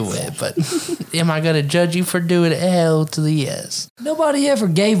to do it, but am I going to judge you for doing it? Hell to the yes. Nobody ever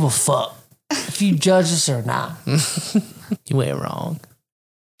gave a fuck if you judge us or not. You ain't wrong.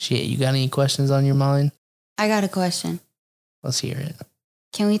 Shit, you got any questions on your mind? I got a question. Let's hear it.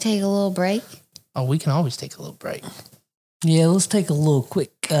 Can we take a little break? Oh, we can always take a little break. Yeah, let's take a little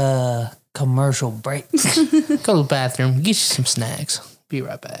quick commercial break. Go to the bathroom, get you some snacks. Be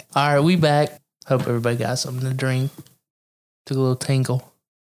right back. All right, we back. Hope everybody got something to drink. Took a little tinkle.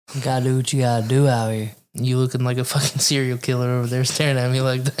 You gotta do what you gotta do out here. You looking like a fucking serial killer over there staring at me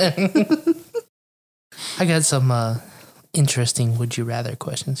like that. I got some interesting would you rather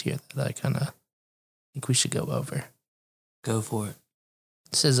questions here that I kind of think we should go over. Go for it.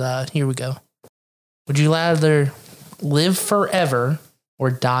 It says, here we go. Would you rather live forever or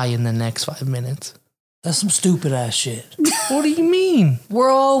die in the next 5 minutes? That's some stupid ass shit. What do you mean?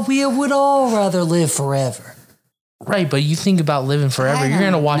 We would all rather live forever. Right, but you think about living forever. You're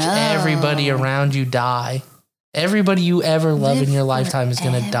going to watch everybody around you die. Everybody you ever love in your lifetime is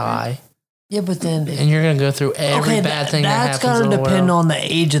going to die. Yeah, but then... And you're going to go through every bad thing that happens. That's got to depend on the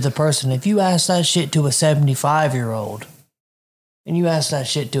age of the person. If you ask that shit to a 75-year-old and you ask that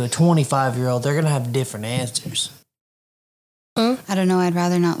shit to a 25-year-old, they're going to have different answers. I don't know. I'd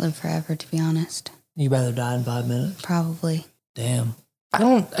rather not live forever, to be honest. You'd rather die in 5 minutes? Probably. Damn. I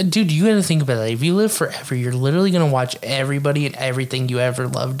don't... Dude, you got to think about that. If you live forever, you're literally going to watch everybody and everything you ever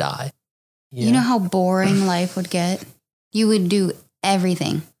loved die. Yeah. You know how boring life would get? You would do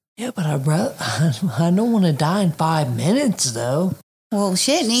everything. Yeah, but I don't want to die in 5 minutes, though. Well,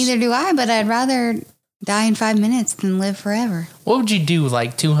 shit, neither do I, but I'd rather die in 5 minutes than live forever. What would you do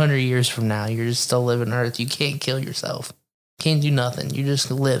like 200 years from now? You're just still living Earth. You can't kill yourself. Can't do nothing. You're just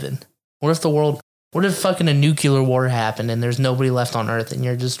living. What if fucking a nuclear war happened and there's nobody left on Earth and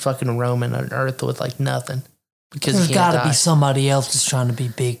you're just fucking roaming on Earth with like nothing? Because there's got to be somebody else that's trying to be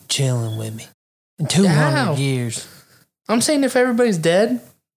big chilling with me. In 200 years. I'm saying if everybody's dead,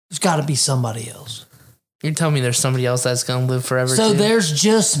 there's got to be somebody else. You're telling me there's somebody else that's going to live forever so too? There's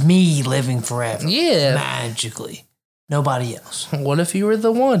just me living forever. Yeah. Magically. Nobody else. What if you were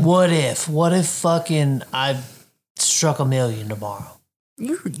the one? What if fucking I struck $1 million tomorrow?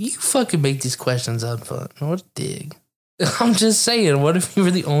 You fucking make these questions unfun. What a dig. I'm just saying, what if you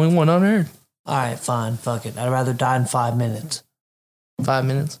were the only one on Earth? All right, fine. Fuck it. I'd rather die in 5 minutes. 5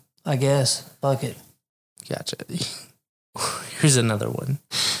 minutes? I guess. Fuck it. Gotcha. Here's another one.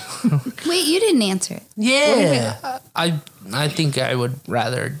 Wait, you didn't answer it. Yeah. I think I would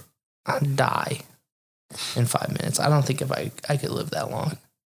rather die in 5 minutes. I don't think if I could live that long.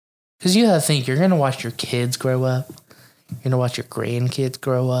 Because you gotta think, you're gonna watch your kids grow up. You're gonna watch your grandkids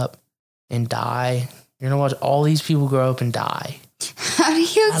grow up and die. You're gonna watch all these people grow up and die. How do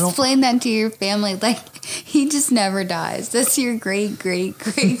you explain that to your family? Like, he just never dies. That's your great. This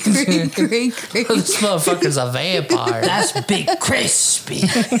motherfucker's a vampire. That's Big Crispy.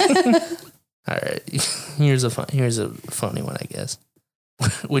 All right, here's a funny one, I guess.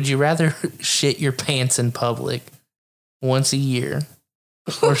 Would you rather shit your pants in public once a year,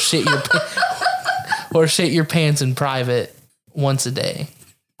 or shit your pants in private once a day?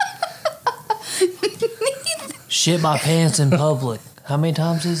 Shit my pants in public. How many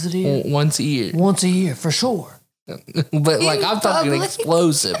times is it a year? Once a year. Once a year, for sure. But like, I'm talking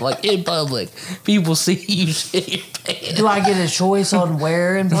explosive, like in public. People see you shit your pants. Do I get a choice on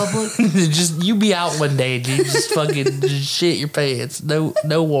where in public? Just you be out one day and you just fucking just shit your pants. No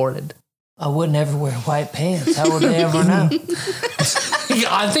warning. I wouldn't ever wear white pants. How would they ever know?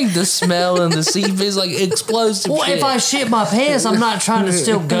 I think the smell and the seep is like explosive. Well, shit. if I shit my pants, I'm not trying to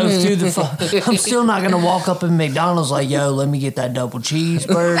still go through the. I'm still not going to walk up in McDonald's like, yo, let me get that double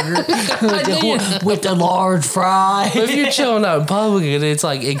cheeseburger with the large fry. But if you're chilling out in public and it's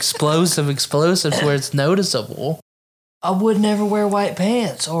like explosive to where it's noticeable. I would never wear white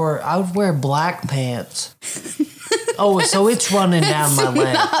pants, or I would wear black pants. Oh, so it's running down my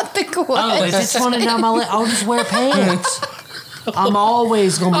leg. Not the question. Oh, if it's running down my leg, I'll just wear pants. I'm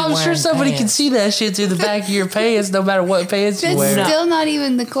always going to be wearing I'm sure somebody pants. can see that shit through the back of your pants no matter what pants you That's wear. still not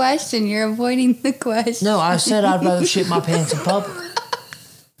even the question. You're avoiding the question. No, I said I'd rather shit my pants in public.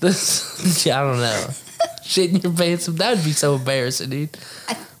 I don't know. Shitting your pants, that would be so embarrassing, dude.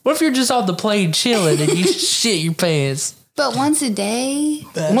 What if you're just on the plane chilling and you just shit your pants? But once a day?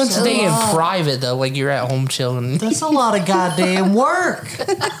 Once a day in private, though, like you're at home chilling. That's a lot of goddamn work.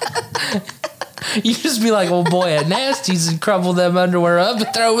 You just be like, "Oh boy, at Nasty's," and crumble them underwear up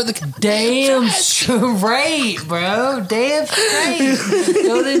and throw them in the Damn straight, bro. Damn straight.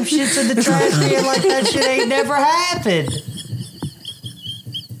 Throw them shits in the trash can like that shit ain't never happened.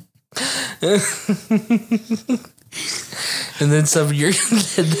 And then some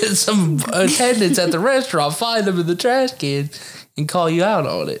attendants at the restaurant find them in the trash can and call you out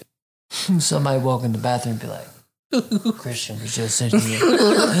on it. Somebody walk in the bathroom and be like, Christian was just in here.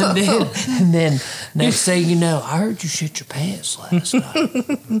 and then next thing you know, I heard you shit your pants last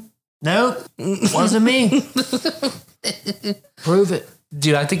night. Nope, wasn't me. Prove it.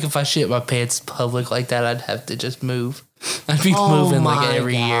 Dude, I think if I shit my pants in public like that, I'd have to just move. I'd be moving like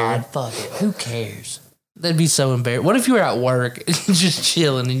every year. Fuck it. Who cares? That'd be so embarrassing. What if you were at work and just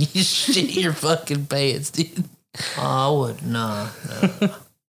chilling and you shit your fucking pants, dude? I would no.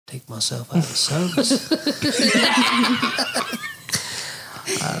 Take myself out of service.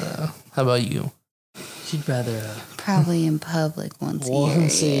 I don't know. How about you? She'd rather Probably in public once a year.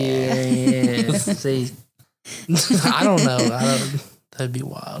 once a year. Yeah. See, I don't know. That'd be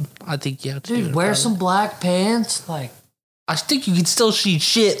wild. I think you have to do dude, it. wear some black pants. Like, I think you can still shoot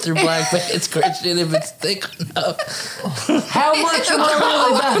shit through black pants, Christian, if it's thick enough. how much am I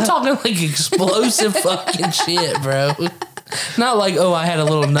really I'm about? talking like explosive fucking shit, bro. Not like, oh, I had a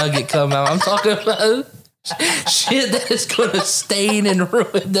little nugget come out. I'm talking about shit that is going to stain and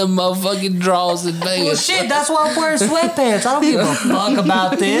ruin them motherfucking drawers and pants. Well, shit, that's why I'm wearing sweatpants. I don't give a fuck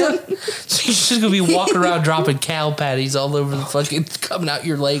about them. So you're just going to be walking around dropping cow patties all over the fucking, coming out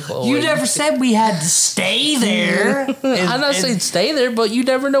your leg hole. You never said we had to stay there. I'm not saying stay there, but you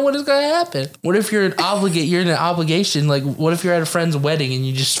never know what is going to happen. What if you're you're in an obligation? Like, what if you're at a friend's wedding and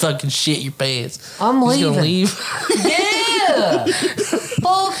you just fucking shit your pants? I'm You're leaving. just gonna leave? Yeah.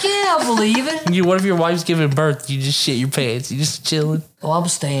 Fuck yeah, I'm leaving. What if your wife's giving birth? You just shit your pants. You just chilling. Well, I'm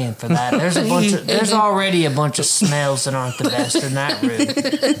staying for that. There's already a bunch of smells that aren't the best in that room.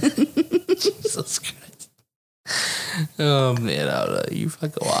 Jesus Christ. Oh man, I don't know. You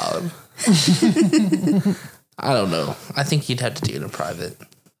fucking wild. I don't know. I think you'd have to do it in private.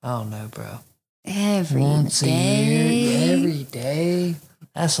 I don't know, bro. Once a year, every day.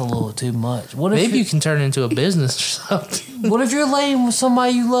 That's a little too much. What if Maybe you can turn it into a business or something. What if you're laying with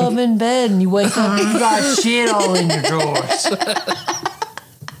somebody you love in bed and you wake up and you got shit all in your drawers?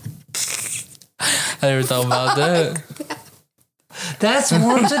 I never thought about that. That's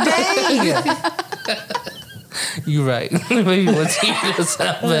once a day. You're right. Maybe once a year would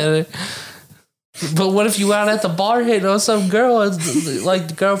sound better. But what if you out at the bar hitting on some girl, like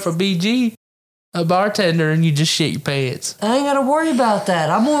the girl from BG, a bartender, and you just shit your pants? I ain't got to worry about that.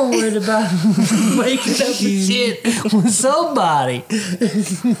 I'm more worried about waking up and shit with somebody.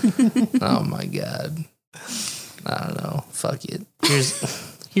 Oh my God. I don't know. Fuck it.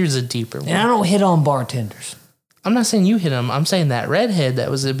 Here's a deeper one. And I don't hit on bartenders. I'm not saying you hit him. I'm saying that redhead that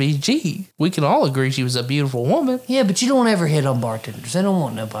was a BG. We can all agree she was a beautiful woman. Yeah, but you don't ever hit on bartenders. They don't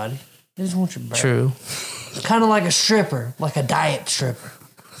want nobody. They just want your breath. True. Kind of like a stripper, like a diet stripper.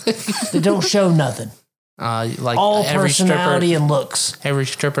 They don't show nothing. Like all personality and looks. Every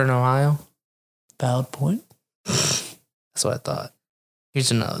stripper in Ohio. Valid point. That's what I thought. Here's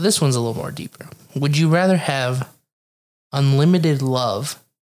another. This one's a little more deeper. Would you rather have unlimited love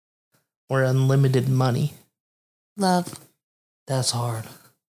or unlimited money? Love. That's hard.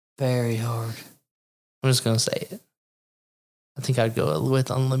 Very hard. I'm just going to say it. I think I'd go with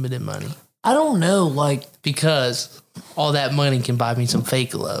unlimited money. I don't know, like... Because all that money can buy me some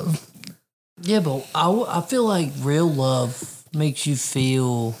fake love. Yeah, but I feel like real love makes you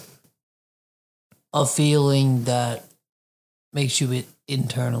feel a feeling that makes you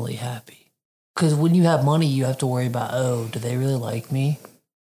internally happy. Because when you have money, you have to worry about, oh, do they really like me?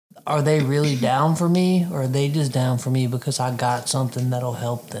 Are they really down for me? Or are they just down for me because I got something that'll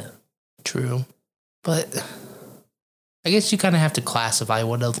help them? True. But I guess you kind of have to classify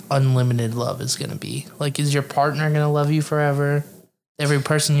what unlimited love is going to be. Like, is your partner going to love you forever? Every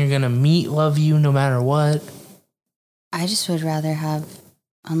person you're going to meet love you no matter what? I just would rather have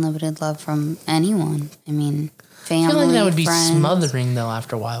unlimited love from anyone. I mean, family, I feel like that would be friends. Smothering, though,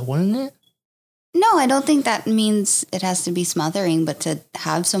 after a while, wouldn't it? No, I don't think that means it has to be smothering, but to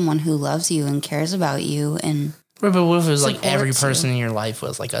have someone who loves you and cares about you and... Right, but what if it was like supports every you. person in your life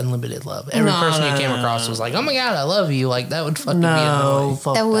was like unlimited love? Every person you came across was like, oh my God, I love you. Like, that would fucking be annoying.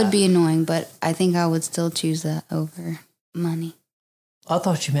 Fuck That would be annoying, but I think I would still choose that over money. I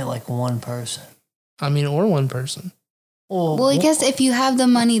thought you meant like one person. I mean, or one person. Well, I guess if you have the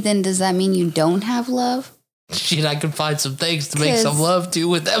money, then does that mean you don't have love? Shit, I could find some things to make some love to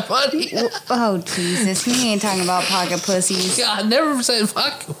with that money. Oh, Jesus. He ain't talking about pocket pussies. God, I never said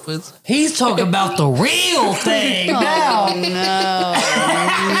pocket pussy. He's talking about the real thing now.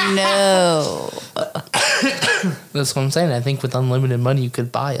 No. That's what I'm saying. I think with unlimited money, you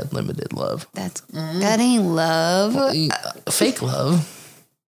could buy unlimited love. That ain't love. Fake love.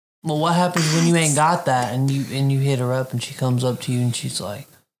 Well, what happens when you ain't got that and you hit her up and she comes up to you and she's like,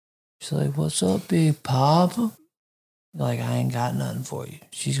 "What's up, Big Papa?" You're like, "I ain't got nothing for you."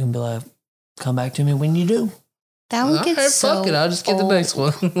 She's gonna be like, "Come back to me when you do." That would get so fuck it. I'll just get the next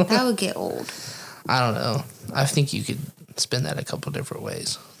one. That would get old. I don't know. I think you could spin that a couple different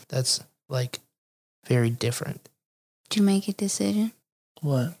ways. That's like very different. Did you make a decision?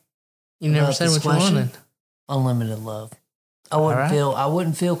 What? You never said what you wanted. Unlimited love. I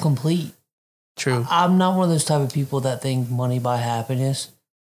wouldn't feel complete. True. I'm not one of those type of people that think money buy happiness,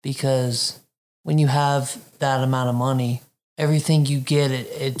 because when you have that amount of money, everything you get,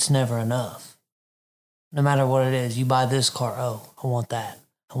 it's never enough. No matter what it is, you buy this car, oh, I want that.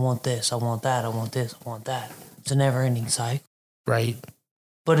 I want this, I want that, I want this, I want that. It's a never-ending cycle. Right.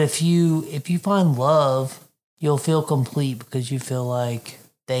 But if you find love, you'll feel complete because you feel like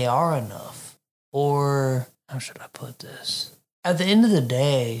they are enough. Or, how should I put this? At the end of the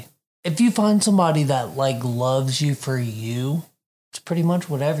day, if you find somebody that like loves you for you, it's pretty much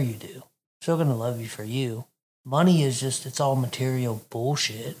whatever you do. They're still going to love you for you. Money is just, it's all material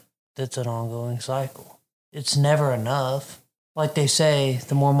bullshit that's an ongoing cycle. It's never enough. Like they say,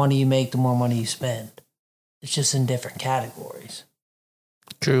 the more money you make, the more money you spend. It's just in different categories.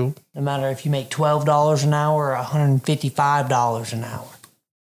 True. No matter if you make $12 an hour or $155 an hour.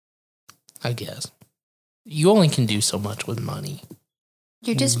 I guess. You only can do so much with money.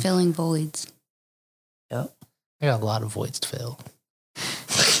 You're just filling voids. Yep. I got a lot of voids to fill.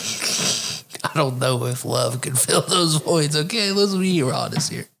 I don't know if love can fill those voids. Okay, let's be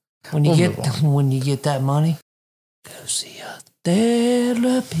honest here. When you get that money, go see a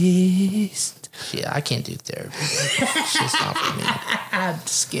therapist. Yeah, I can't do therapy. It's just not for me. I'm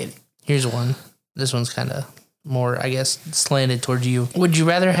just kidding. Here's one. This one's kind of more, I guess, slanted towards you. Would you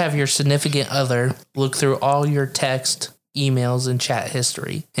rather have your significant other look through all your text, emails, and chat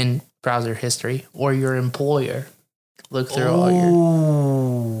history and browser history, or your employer look through all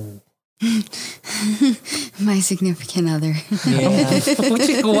your... My significant other. Yeah.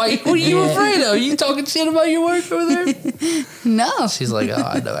 What are you afraid of? You talking shit about your work over there? No. She's like, oh,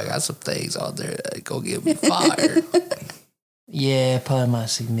 I know I got some things on there that go get me fired. Yeah, probably my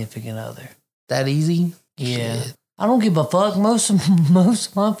significant other. That easy? Yeah. Shit. I don't give a fuck. Most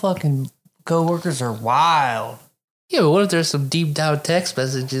of my fucking coworkers are wild. Yeah, but what if there's some deep down text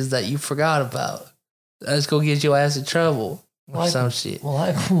messages that you forgot about? That's gonna get your ass in trouble. Or some shit.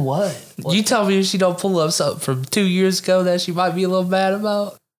 Like what? You tell me if she don't pull up something from 2 years ago that she might be a little mad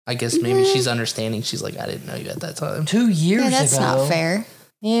about. I guess maybe she's understanding. She's like, I didn't know you at that time. 2 years ago. Yeah, that's not fair.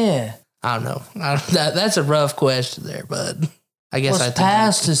 Yeah. I don't know. That's a rough question there, but I guess What's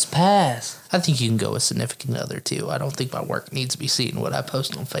past is past. I think you can go with significant other too. I don't think my work needs to be seeing what I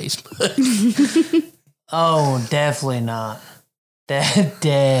post on Facebook. Oh, definitely not.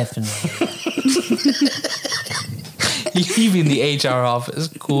 Definitely. Even the HR office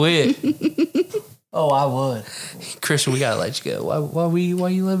quit. Oh, I would. Christian, we gotta let you go. Why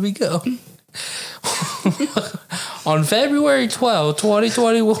you let me go? On February 12,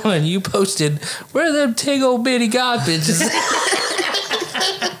 2021, you posted, "Where them tig old bitty god bitches?"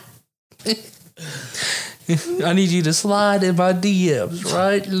 I need you to slide in my DMs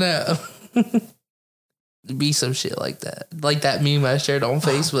right now. Be some shit like that. Like that meme I shared on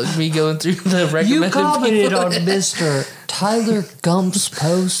Facebook, me going through the recommended You commented people. on Mr. Tyler Gump's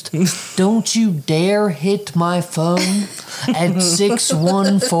post, "Don't you dare hit my phone at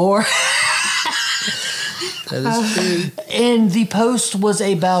 614." That is true. And the post was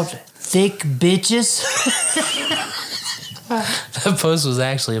about thick bitches. That post was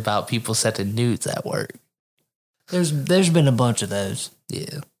actually about people sending nudes at work. There's been a bunch of those.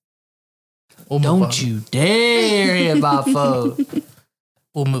 Yeah. Don't you dare hit my phone.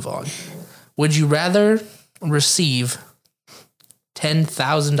 We'll move on. Would you rather receive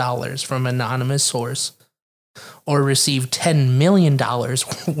 $10,000 from an anonymous source or receive $10 million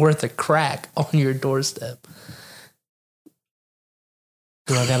worth of crack on your doorstep?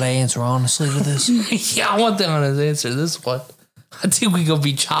 Do I gotta answer honestly with this? Yeah, I want the honest answer to this one. I think we're going to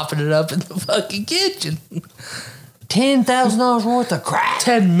be chopping it up in the fucking kitchen. $10,000 worth of crack.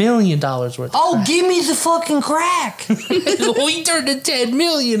 $10 million worth of crack. Give me the fucking crack. We turned the $10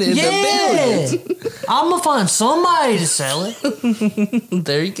 million into millions. I'm gonna find somebody to sell it.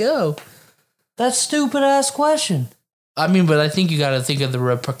 There you go. That's stupid ass question. I mean, but I think you got to think of the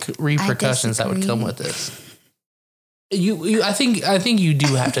repercussions that would come with this. I think you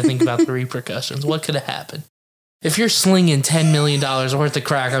do have to think about the repercussions. What could have happened? If you're slinging $10 million worth of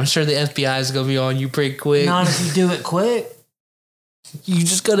crack, I'm sure the FBI is going to be on you pretty quick. Not if you do it quick. You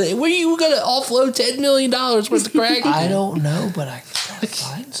just gotta. Where you gonna offload $10 million worth of crack? I don't know, but I gotta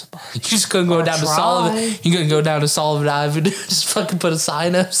find somebody. You're just gonna go down to Sullivan. You're gonna go down to Sullivan Avenue, just fucking put a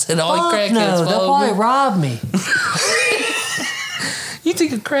sign up, and all your crackheads no, they'll probably rob me. You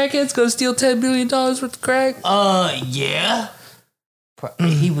think a crackhead's gonna steal $10 million worth of crack? Yeah.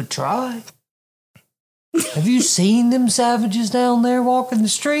 He would try. Have you seen them savages down there walking the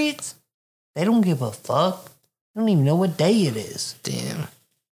streets? They don't give a fuck. I don't even know what day it is. Damn.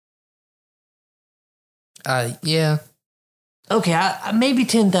 Yeah. Okay, maybe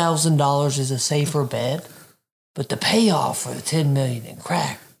 $10,000 is a safer bet, but the payoff for the $10 million in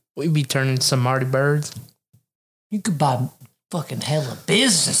crack, We'd be turning some Marty Birds. you could buy fucking hella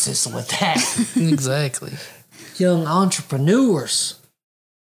businesses with that. Exactly. Young entrepreneurs.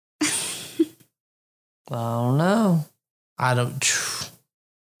 I don't know. I don't.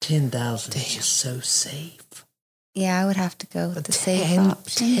 10,000 is just so safe. Yeah, I would have to go with the safe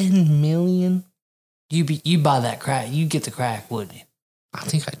option. 10 million? You buy that crack. You get the crack, wouldn't you? I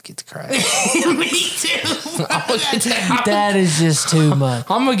think I'd get the crack. Me too. That is just too much.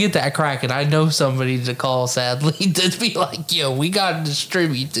 I'm gonna get that crack, and I know somebody to call. Sadly, to be like, "Yo, we gotta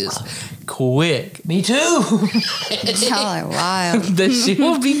distribute this quick." Me too. Y'all are wild. The shit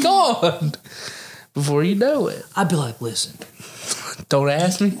will be gone before you know it. I'd be like, listen, Don't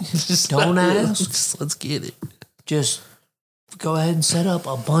ask me. Just Don't ask. Just let's get it. just go ahead and set up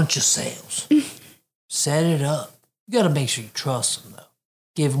a bunch of sales. Set it up. You got to make sure you trust them, though.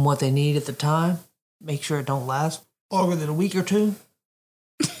 Give them what they need at the time. Make sure it don't last longer than a week or two.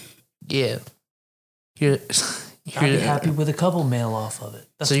 Yeah. I'd be happy with a couple mil off of it.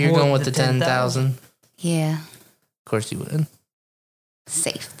 That's so you're more going than with the 10,000? Yeah. Of course you would.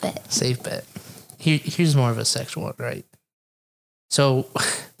 Safe bet. Safe bet. Here's more of a sexual one, right? So,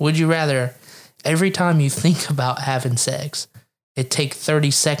 would you rather every time you think about having sex, it take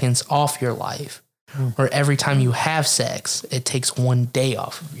 30 seconds off your life, or every time you have sex, it takes 1 day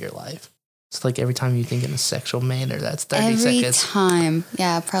off of your life? It's like every time you think in a sexual manner, that's 30 seconds. Every time.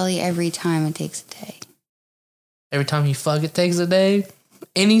 Yeah, probably every time it takes a day. Every time you fuck, it takes a day.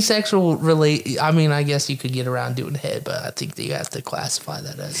 Any sexual I mean, I guess you could get around doing head, but I think that you have to classify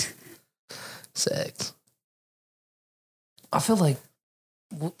that as sex. I feel like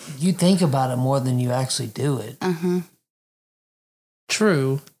you think about it more than you actually do it. Uh-huh.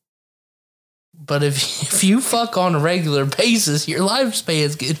 True. But if you fuck on a regular basis, your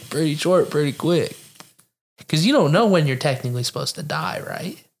lifespan's getting pretty short pretty quick. Because you don't know when you're technically supposed to die,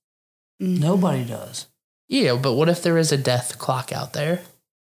 right? Mhm. Nobody does. Yeah, but what if there is a death clock out there?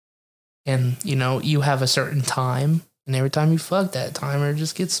 And, you have a certain time, and every time you fuck, that timer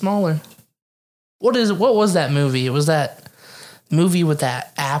just gets smaller. What was that movie? It was that movie with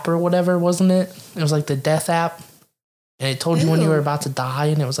that app or whatever, wasn't it? It was like the death app. And it told you when you were about to die,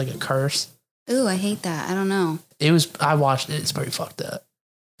 and it was like a curse. Ooh, I hate that. I don't know. I watched it. It's pretty fucked up.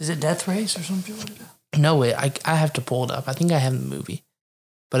 Is it Death Race or something? No, I have to pull it up. I think I have the movie.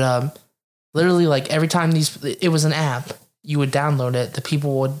 But literally, like, every time it was an app, you would download it, the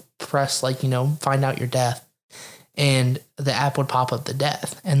people would press, find out your death, and the app would pop up the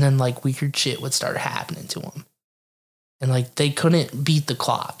death, and then, like, weird shit would start happening to them. And, like, they couldn't beat the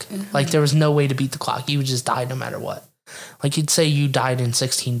clock. Mm-hmm. Like, there was no way to beat the clock. You would just die no matter what. Like, you'd say you died in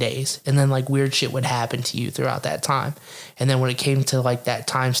 16 days, and then, like, weird shit would happen to you throughout that time. And then when it came to, like, that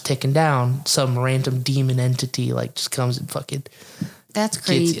time's ticking down, some random demon entity, like, just comes and fucking... That's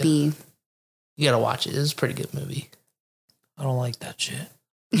Gets ya. creepy. You gotta watch it. It's a pretty good movie. I don't like that shit.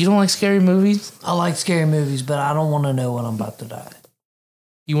 You don't like scary movies? I like scary movies, but I don't want to know when I'm about to die.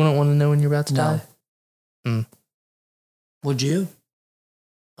 You wouldn't want to know when you're about to No. die? Would you?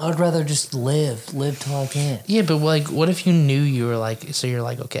 I'd rather just live till I can. Yeah, but, like, what if you knew you were, like... So you're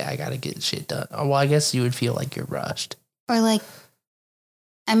like, okay, I gotta get shit done. Oh, well, I guess you would feel like you're rushed. Or like,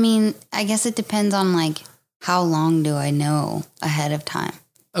 I mean, I guess it depends on like how long do I know ahead of time.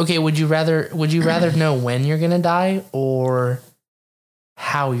 Okay, would you rather know when you're gonna die or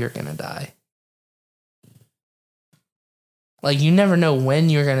how you're gonna die? Like, you never know when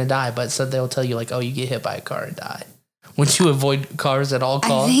you're gonna die, but so they'll tell you, like, oh, you get hit by a car and die. Would you avoid cars at all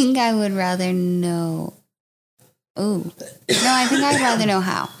costs? I think I would rather know. Ooh. No, I think I'd rather know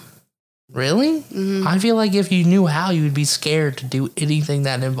how. Really? Mm-hmm. I feel like if you knew how, you would be scared to do anything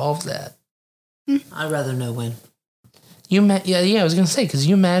that involves that. I'd rather know when. I was gonna say, because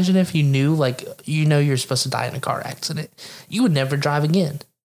you imagine if you knew, like, you're supposed to die in a car accident, you would never drive again.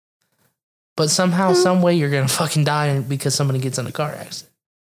 But somehow, some way, you're gonna fucking die because somebody gets in a car accident.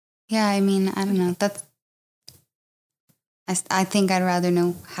 Yeah, I mean, I don't know. I think I'd rather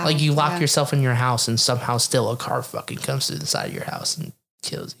know how. Like, you lock yourself in your house and somehow still a car fucking comes through the side of your house and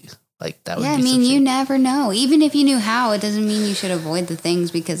kills you. Like, that would be I mean, you never know. Even if you knew how, it doesn't mean you should avoid the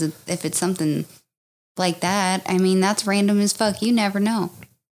things, because if it's something like that, I mean, that's random as fuck. You never know.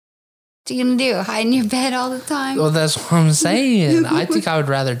 What are you going to do? Hide in your bed all the time? Well, that's what I'm saying. I think I would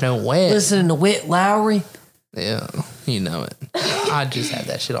rather know when. Listening to Whit Lowry. Yeah, you know it. I just had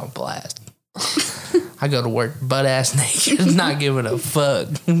that shit on blast. I go to work butt ass naked, not giving a fuck.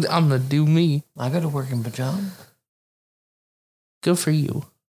 I'm gonna do me. I go to work in pajamas. Good for you.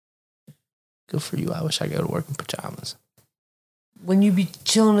 Good for you. I wish I go to work in pajamas. When you be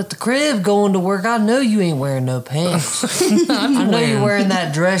chilling at the crib going to work, I know you ain't wearing no pants. I know you're wearing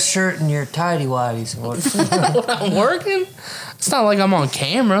that dress shirt and your tighty whities. When I'm working, it's not like I'm on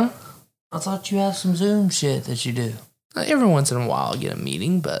camera. I thought you have some Zoom shit that you do. Every once in a while I get a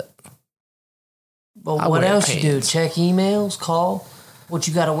meeting, but what else you do? Check emails, call? What,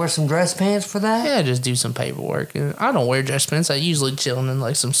 you got to wear some dress pants for that? Yeah, just do some paperwork. I don't wear dress pants. I usually chilling in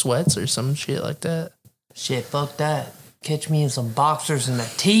like some sweats or some shit like that. Shit, fuck that. Catch me in some boxers and a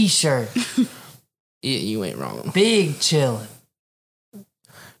t-shirt. Yeah, you ain't wrong. Big chilling.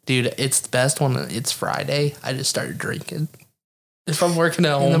 Dude, it's the best when it's Friday. I just started drinking. If I'm working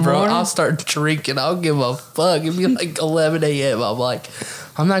at home, bro, I'll start drinking. I'll give a fuck. It'd be like 11 a.m. I'm like,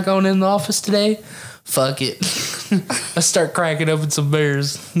 I'm not going in the office today. Fuck it. I start cracking open some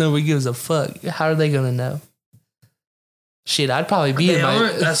beers. Nobody gives a fuck. How are they going to know? Shit, I'd probably be in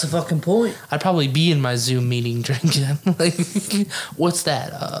my... That's the fucking point. I'd probably be in my Zoom meeting drinking. Like, what's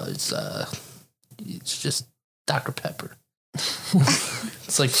that? It's just Dr. Pepper.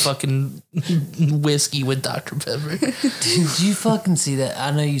 It's like fucking whiskey with Dr. Pepper. Did you fucking see that?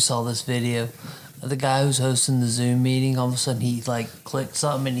 I know you saw this video of the guy who's hosting the Zoom meeting. All of a sudden he like clicked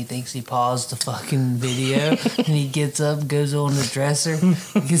something and he thinks he paused the fucking video and he gets up, goes on the dresser,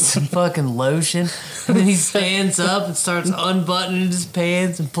 gets some fucking lotion, and then he stands up and starts unbuttoning his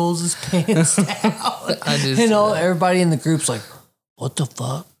pants and pulls his pants down. And everybody in the group's like, what the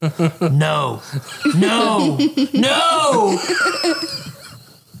fuck? No.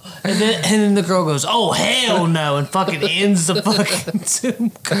 And then the girl goes, oh, hell no, and fucking ends the fucking Zoom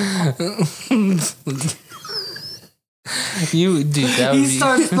call. He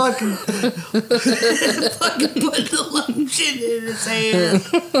starts fucking putting the lotion in his hair.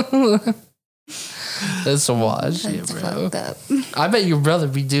 That's some wild shit, bro. I bet your brother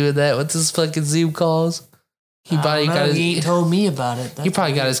be doing that with his fucking Zoom calls. He ain't told me about it. He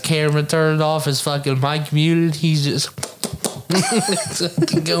probably got his camera turned off, his fucking mic muted. He's just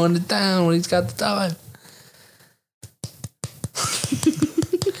going to town when he's got the time.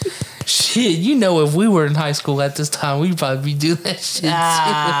 Shit, if we were in high school at this time, we'd probably be doing that shit too.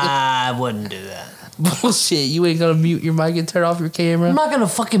 I wouldn't do that. Bullshit, you ain't gonna mute your mic and turn off your camera? I'm not gonna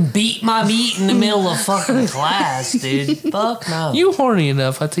fucking beat my meat in the middle of fucking class, dude. Fuck no. You horny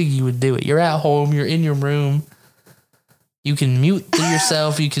enough, I think you would do it. You're at home, you're in your room. You can mute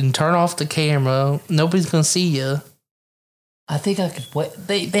yourself, you can turn off the camera. Nobody's gonna see you. I think I could wait.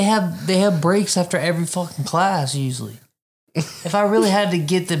 They have breaks after every fucking class usually. If I really had to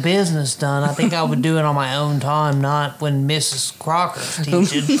get the business done, I think I would do it on my own time, not when Mrs. Crocker's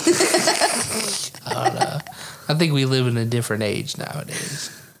teaching. I don't know. I think we live in a different age nowadays.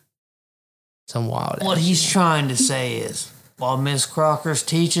 Some wild. What he's trying to say is, while Miss Crocker's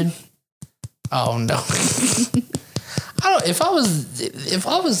teaching. Oh no. If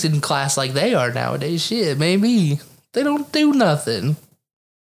I was in class like they are nowadays, shit, maybe they don't do nothing.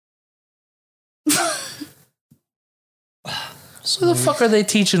 So the fuck are they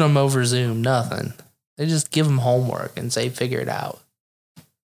teaching them over Zoom? Nothing. They just give them homework and say, figure it out.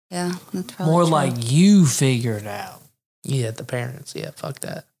 Yeah, that's probably more true. like you figure it out. Yeah, the parents. Yeah, fuck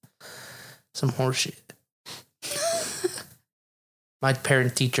that. Some horseshit. My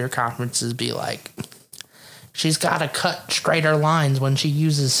parent-teacher conferences be like, she's got to cut straighter lines when she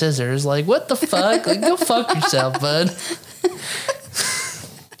uses scissors. Like, what the fuck? Like, go fuck yourself, bud.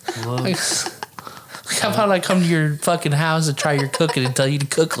 Like, how about I come to your fucking house and try your cooking and tell you to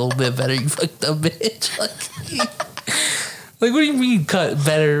cook a little bit better, you fucked up bitch. Like, what do you mean cut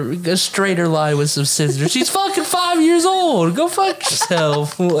better, a straighter line with some scissors? She's fucking 5 years old. Go fuck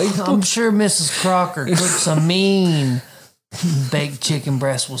yourself. Like, I'm sure Mrs. Crocker cooks a mean baked chicken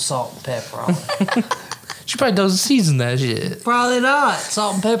breast with salt and pepper on it. She probably doesn't season that shit. Probably not.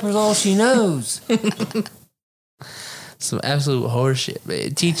 Salt and pepper's all she knows. Some absolute horseshit,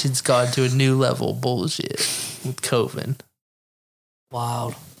 man. Teaching's gone to a new level of bullshit with COVID.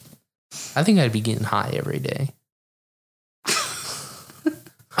 Wild. I think I'd be getting high every day.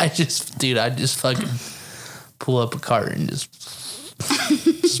 I just fucking pull up a cart and just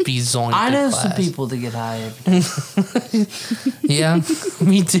be zonked. I know class. some people that get high every day. Yeah,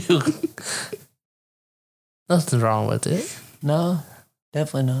 me too. Nothing wrong with it. No,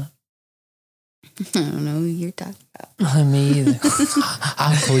 definitely not. I don't know who you're talking about. Me either.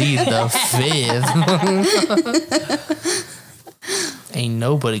 I plead the fifth. Ain't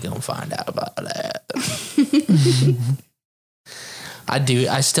nobody gonna find out about that.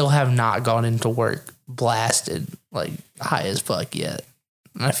 I still have not gone into work blasted, like, high as fuck yet.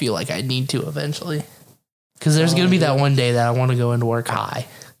 And I feel like I need to eventually. Because there's going to be that one day that I want to go into work high.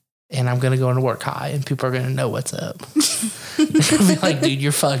 And I'm going to go into work high, and people are going to know what's up. They're going to be like, dude,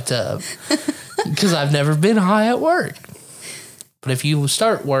 you're fucked up. Because I've never been high at work. But if you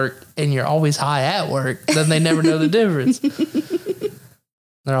start work and you're always high at work, then they never know the difference.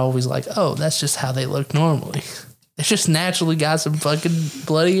 They're always like, oh, that's just how they look normally. It's just naturally got some fucking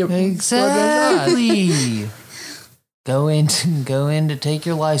bloody Exactly. Go in to take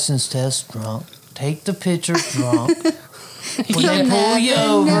your license test drunk. Take the picture drunk. When they pull you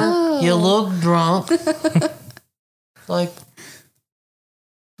over, you look drunk. Like,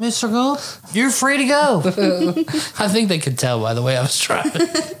 Mr. Gump, you're free to go. I think they could tell by the way I was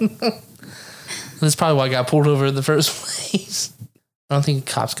driving. That's probably why I got pulled over in the first place. I don't think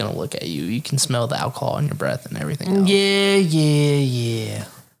a cop's going to look at you. You can smell the alcohol in your breath and everything else. Yeah.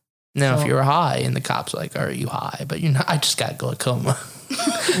 Now, if you're high and the cop's like, are you high? But you're not. I just got glaucoma.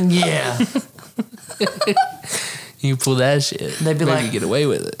 Yeah. You pull that shit. They'd be maybe like, you get away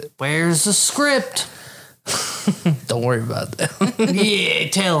with it. Where's the script? Don't worry about that. Yeah,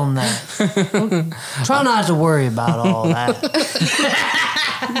 tell them that. Try not to worry about all that.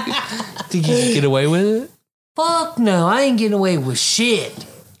 Think you can get away with it? Fuck no, I ain't getting away with shit.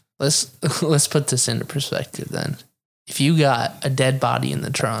 Let's put this into perspective then. If you got a dead body in the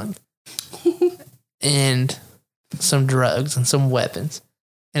trunk and some drugs and some weapons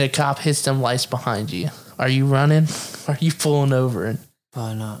and a cop hits them lights behind you, are you running? Are you pulling over and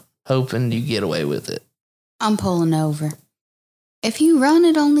Probably not. hoping you get away with it? I'm pulling over. If you run,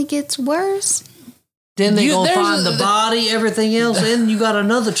 it only gets worse. Then they gonna find the body, everything else, and you got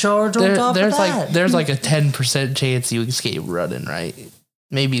another charge on top of that. There's like a 10% chance you escape running, right?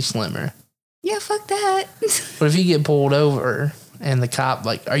 Maybe slimmer. Yeah, fuck that. But if you get pulled over and the cop,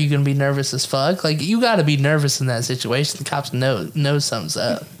 like, are you going to be nervous as fuck? Like, you got to be nervous in that situation. The cops know something's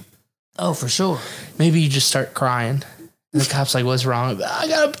up. Oh, for sure. Maybe you just start crying. And the cop's like, what's wrong? I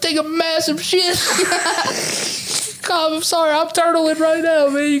got to take a massive shit. Cop, I'm sorry. I'm turtling right now,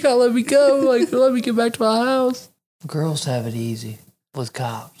 man. You got to let me go. Like, let me get back to my house. Girls have it easy with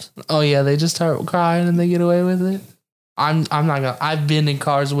cops. Oh, yeah. They just start crying and they get away with it. I'm not gonna. I've been in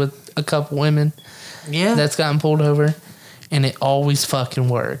cars with a couple women. Yeah. That's gotten pulled over, and it always fucking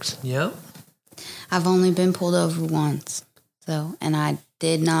works. Yep. I've only been pulled over once. And I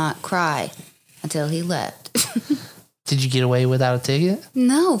did not cry until he left. Did you get away without a ticket?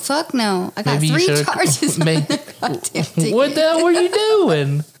 No, fuck no. I got Maybe you 3 should've- charges on May- the goddamn ticket. What the hell were you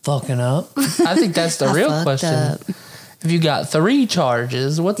doing? Fucking up. I think that's the I real fucked question. up. If you got 3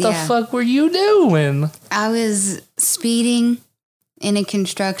 charges, what the Yeah. fuck were you doing? I was speeding in a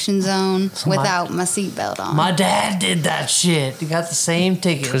construction zone without my seatbelt on. My dad did that shit. He got the same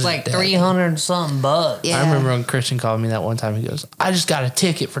ticket. It was like Dad. 300 and something bucks. Yeah. I remember when Christian called me that one time. He goes, I just got a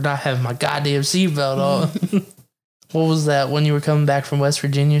ticket for not having my goddamn seatbelt on. What was that, when you were coming back from West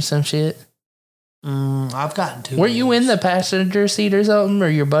Virginia or some shit? I've gotten 2. Were you in the passenger seat or something? Or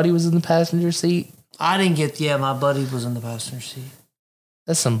your buddy was in the passenger seat? I didn't get, my buddy was in the passenger seat.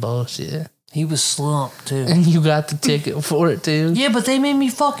 That's some bullshit. He was slumped too. And you got the ticket for it too? Yeah, but they made me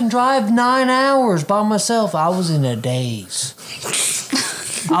fucking drive 9 hours by myself. I was in a daze.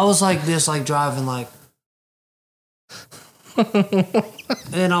 I was like this, like driving like. And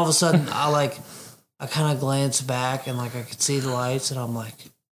then all of a sudden, I kind of glanced back and like I could see the lights, and I'm like,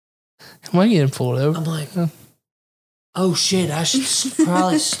 Am I getting pulled over? I'm like, oh shit, I should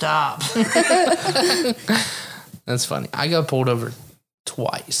probably stop. That's funny. I got pulled over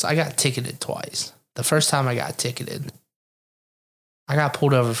twice. I got ticketed twice. The first time I got ticketed, I got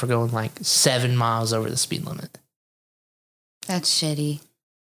pulled over for going like 7 miles over the speed limit. That's shitty.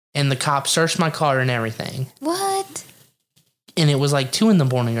 And the cop searched my car and everything. What? And it was like 2 a.m.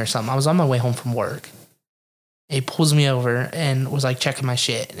 or something. I was on my way home from work. He pulls me over and was like checking my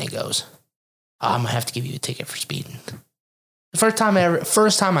shit. And he goes, I'm going to have to give you a ticket for speeding. The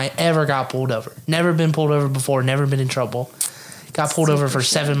first time I ever got pulled over. Never been pulled over before, never been in trouble. Got pulled over for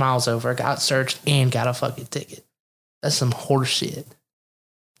 7 miles over, got searched, and got a fucking ticket. That's some horse shit.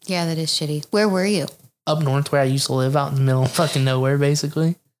 Yeah, that is shitty. Where were you? Up north where I used to live, out in the middle of fucking nowhere,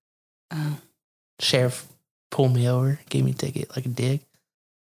 basically. Oh. Sheriff pulled me over, gave me a ticket like a dick.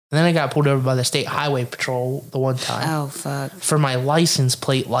 And then I got pulled over by the state highway patrol the one time. Oh, fuck. For my license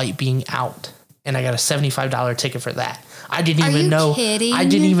plate light being out. And I got a $75 ticket for that. I didn't even know. Kidding? I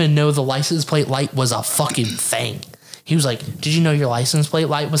didn't even know the license plate light was a fucking thing. He was like, "Did you know your license plate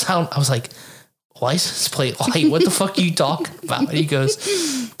light was out?" I was like, "License plate light? What the fuck are you talking about?" And he goes,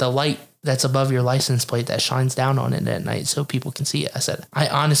 "The light that's above your license plate that shines down on it at night so people can see it." I said, "I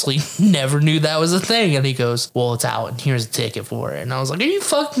honestly never knew that was a thing." And he goes, "Well, it's out and here's a ticket for it." And I was like, "Are you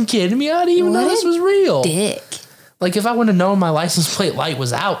fucking kidding me? I didn't even know this was real." Dick. Like, if I would have known my license plate light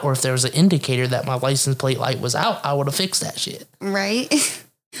was out, or if there was an indicator that my license plate light was out, I would have fixed that shit. Right?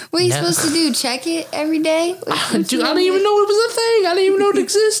 What are you supposed to do? Check it every day? Dude, I didn't even know it was a thing. I didn't even know it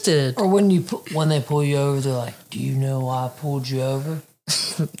existed. Or when they pull you over, they're like, "Do you know why I pulled you over?"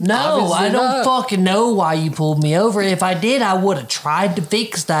 No, Obviously I don't not. fucking know why you pulled me over. If I did, I would have tried to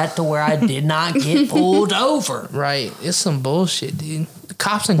fix that to where I did not get pulled over. Right. It's some bullshit, dude. The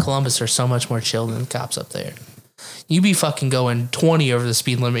cops in Columbus are so much more chill than the cops up there. You be fucking going 20 over the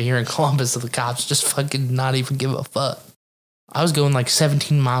speed limit here in Columbus, and the cops just fucking not even give a fuck. I was going like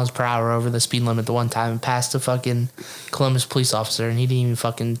 17 miles per hour over the speed limit the one time and passed a fucking Columbus police officer, and he didn't even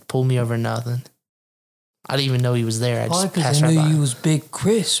fucking pull me over nothing. I didn't even know he was there. I Probably just because passed I right knew by you him. was Big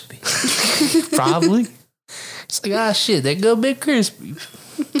Crispy. Probably. It's like, ah, shit, that go Big Crispy.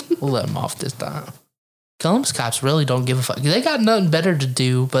 We'll let him off this time. Columbus cops really don't give a fuck. They got nothing better to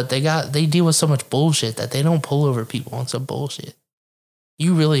do, but they deal with so much bullshit that they don't pull over people on some bullshit.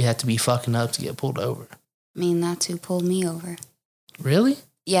 You really have to be fucking up to get pulled over. I mean, that's who pulled me over. Really?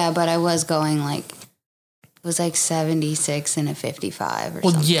 Yeah, but I was going like, it was like 76 and a 55 or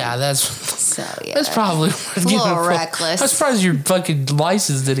something. Yeah, that's So, yeah. that's probably It's a little reckless. I'm surprised your fucking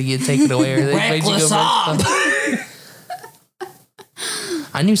license didn't get taken away. Or they made you go Reckless op.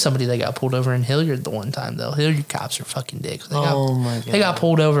 I knew somebody that got pulled over in Hilliard the one time, though. Hilliard cops are fucking dicks. Oh my god! They got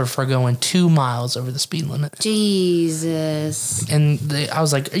pulled over for going 2 miles over the speed limit. Jesus. And I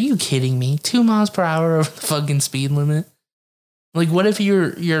was like, "Are you kidding me? 2 miles per hour over the fucking speed limit? Like, what if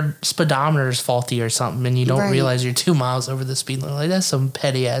your speedometer is faulty or something, and you don't Right. realize you're 2 miles over the speed limit? Like, that's some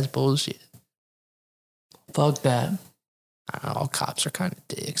petty ass bullshit." Fuck that. I don't know. All cops are kind of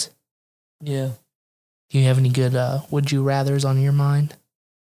dicks. Yeah. Do you have any good would you rathers on your mind?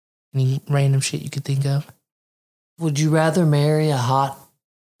 Any random shit you could think of? Would you rather marry a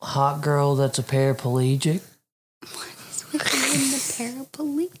hot girl that's a paraplegic? What's with you in the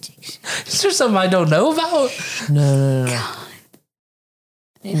paraplegic shit? Is there something I don't know about? No. God.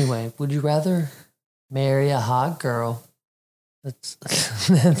 Anyway, would you rather marry a hot girl that's a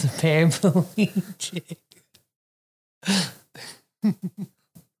paraplegic?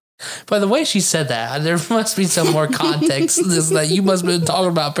 By the way she said that, there must be some more context to this, that you must have been talking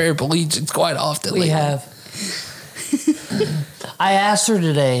about paraplegics quite often We lately. have. I asked her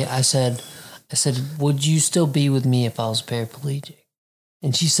today, I said, would you still be with me if I was paraplegic?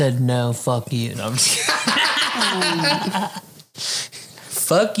 And she said, no, fuck you. And I'm just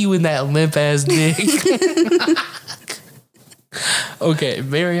Fuck you in that limp ass dick. Okay,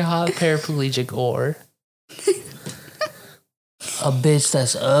 marry a hot paraplegic or a bitch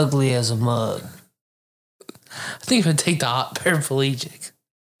that's ugly as a mug. I think I'd take the hot paraplegic.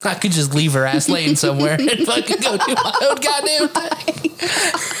 I could just leave her ass laying somewhere and fucking go do my own goddamn thing.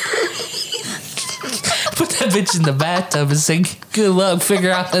 Put that bitch in the bathtub and say, "Good luck, figure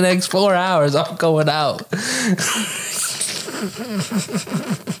out the next 4 hours. I'm going out."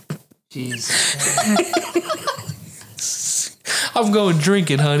 Jeez. I'm going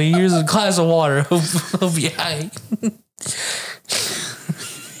drinking, honey. Here's a glass of water. Hope you aight.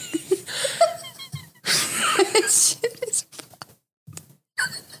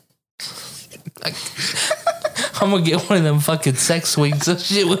 I'm gonna get one of them fucking sex swings. That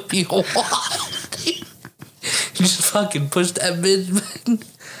shit would be wild. You just fucking push that bitch back.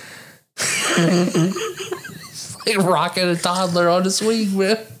 It's like rocking a toddler on a swing,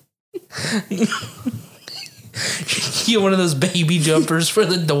 man. Get one of those baby jumpers for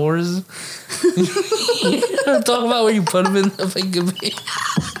the doors. I'm talking about where you put them in the fucking baby.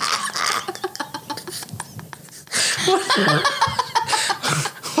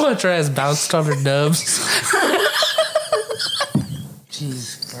 What her ass bounced on her nubs.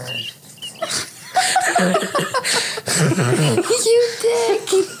 Jesus Christ. You dick.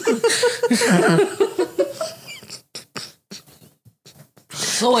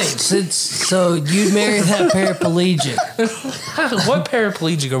 So wait, so you'd marry that paraplegic? What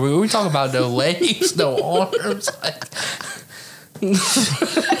paraplegic are we? Are we talking about no legs, no arms?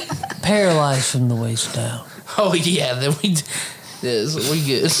 Paralyzed from the waist down. Oh yeah, then we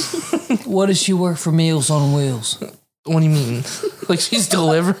good. What does she work for Meals on Wheels? What do you mean? Like she's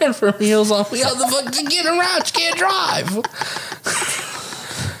delivering for Meals on Wheels? How the fuck she get around? She can't drive.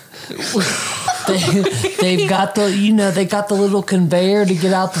 They've got they got the little conveyor to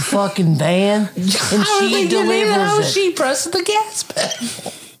get out the fucking van, and she delivers it. She presses the gas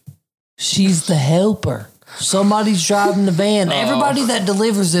pedal. She's the helper. Somebody's driving the van. Everybody that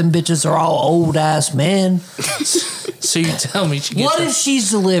delivers them bitches are all old ass men. So you tell me she gets what if she's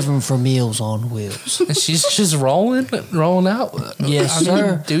delivering for Meals on Wheels? and she's just rolling out? Yes,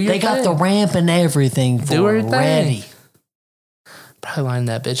 sir. They got the ramp and everything for Do her her thing. ready. Probably line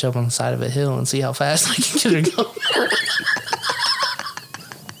that bitch up on the side of a hill and see how fast I can get her going.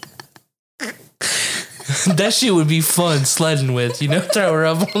 That shit would be fun sledding with, throw her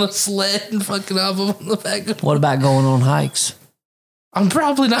up on a sled and fucking up on the back of What about going on hikes? I'm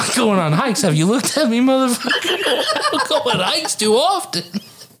probably not going on hikes. Have you looked at me, motherfucker? I don't go on hikes too often.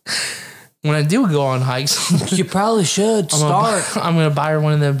 When I do go on hikes, You probably should start. I'm gonna buy her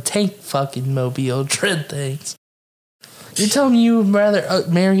one of them tank fucking mobile tread things. You're telling me you would rather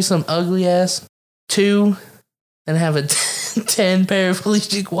marry some ugly ass 2 and have a 10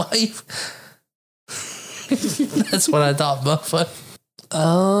 paraplegic wife? That's what I thought, motherfucker.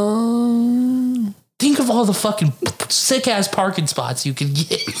 Think of all the fucking sick ass parking spots you could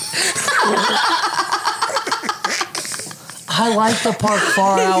get. I like to park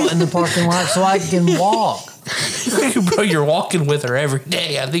far out in the parking lot so I can walk. Bro, you're walking with her every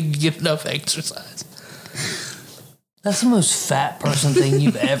day. I think you get enough exercise. That's the most fat person thing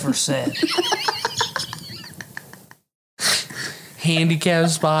you've ever said. Handicap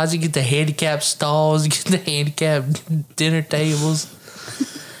spots, you get the handicap stalls, you get the handicap dinner tables.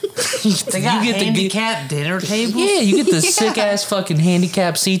 They got handicap dinner tables? Yeah, you get the sick ass fucking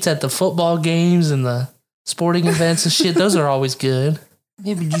handicap seats at the football games and the sporting events and shit. Those are always good.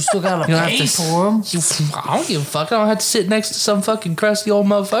 Yeah, but you still gotta You don't pay have to for them. I don't give a fuck. I don't have to sit next to some fucking crusty old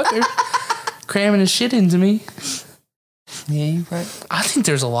motherfucker cramming his shit into me. Yeah, you're right. I think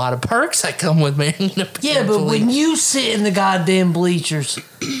there's a lot of perks that come with marrying a Yeah, but paraplegic. when you sit in the goddamn bleachers,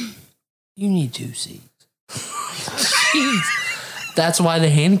 you need 2 seats. Jeez. That's why the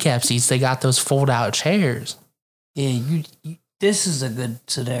handicap seats, they got those fold out chairs. Yeah, you this is a good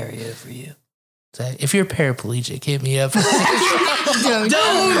scenario for you. So if you're paraplegic, hit me up. Don't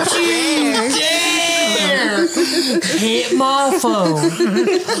you dare hit my phone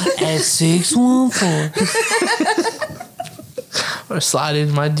at 614. Or slide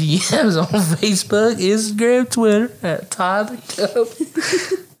into my DMs on Facebook, Instagram, Twitter at Tyler Cup.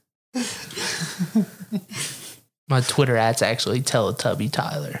 My Twitter ad's actually Teletubby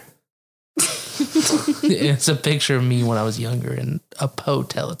Tyler. It's a picture of me when I was younger in a Poe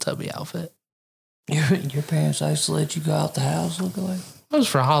Teletubby outfit. Your parents used to let you go out the house looking like? That was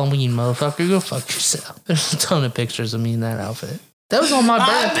for Halloween, motherfucker. Go fuck yourself. There's a ton of pictures of me in that outfit. That was on my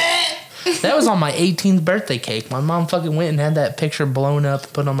birthday. That was on my 18th birthday cake. My mom fucking went and had that picture blown up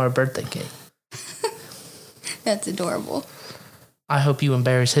and put on my birthday cake. That's adorable. I hope you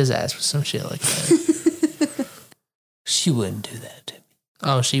embarrass his ass with some shit like that. She wouldn't do that to me.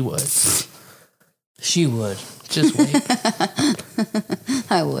 Oh, she would. She would. Just wait.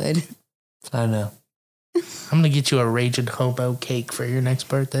 I would. I know. I'm going to get you a Raging Hobo cake for your next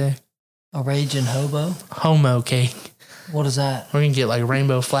birthday. A raging hobo? Homo cake. What is that? We're going to get like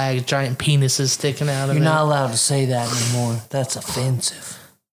rainbow flags, giant penises sticking out of it. You're not allowed to say that anymore. That's offensive.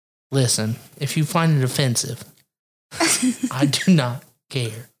 Listen, if you find it offensive, I do not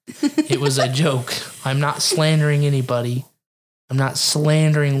care. It was a joke. I'm not slandering anybody. I'm not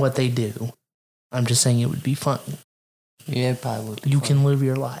slandering what they do. I'm just saying it would be funny. Yeah, it probably would be You funny. can live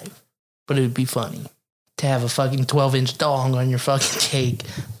your life, but it would be funny to have a fucking 12-inch dong on your fucking cake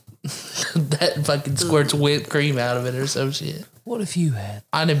that fucking squirts whipped cream out of it or some shit. What if you had?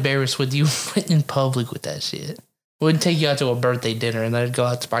 I'd embarrass with you in public with that shit. Wouldn't take you out to a birthday dinner and then I'd go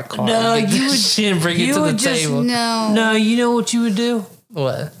out to my car. No, and get you that would- shit and bring it you to the would just- table. No. You know what you would do?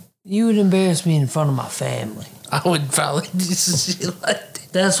 What? You would embarrass me in front of my family. I would probably do some shit like that.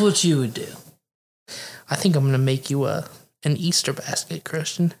 That's what you would do. I think I'm gonna make you an Easter basket,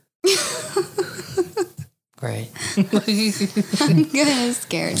 Christian. Great. I'm kind of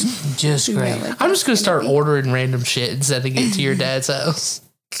scared. Just great. Really. I'm just gonna start ordering random shit and sending it to your dad's house.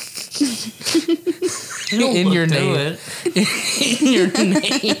 in your name. In your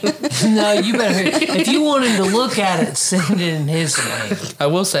name. No, you better. If you want him to look at it, send it in his name. I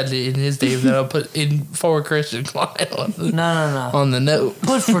will send it in his name. Then I'll put in for Christian Klein on the, No. on the note.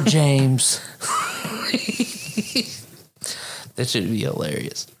 Put for James. That should be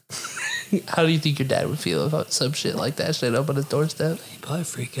hilarious. How do you think your dad would feel about some shit like that shit up on his doorstep? He'd probably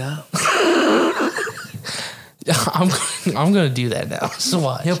freak out. I'm gonna do that now. So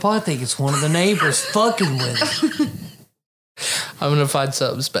watch. He'll probably think it's one of the neighbors fucking with him. I'm gonna find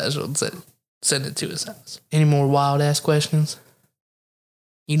something special and send it to his house. Any more wild ass questions?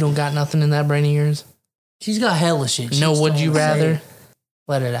 You don't got nothing in that brain of yours? She's got hella shit. No, would you Say. rather?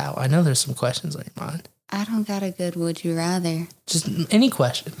 Let it out. I know there's some questions on your mind. I don't got a good would you rather. Just any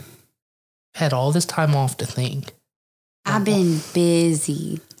question. Had all this time off to think. I've been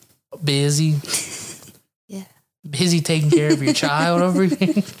busy. Busy. Yeah. Busy taking care of your child over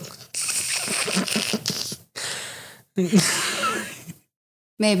here.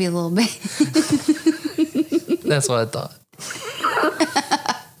 Maybe a little bit. That's what I thought.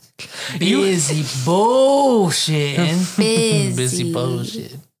 Busy bullshitting. Busy. Busy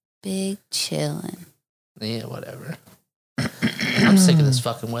bullshit. Big chillin'. Yeah, whatever. I'm sick of this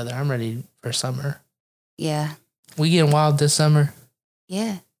fucking weather. I'm ready for summer. Yeah. We getting wild this summer.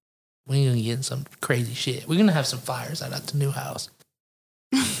 Yeah. We gonna get some crazy shit. We're gonna have some fires out at the new house.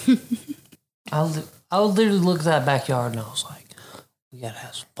 I would literally look at that backyard and I was like, we gotta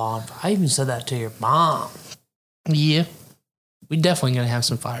have some bonfire. I even said that to your mom. Yeah. We definitely gonna have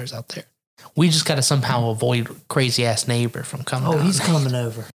some fires out there. We just gotta somehow avoid crazy ass neighbor from coming out. Oh, he's coming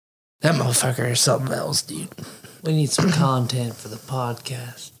over. That motherfucker is something else, dude. We need some content for the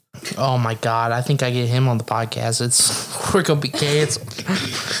podcast. Oh my god, I think I get him on the podcast. We're gonna be canceled.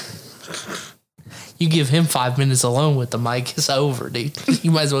 You give him 5 minutes alone with the mic, it's over, dude.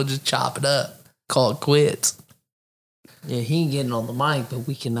 You might as well just chop it up. Call it quits. Yeah, he ain't getting on the mic, but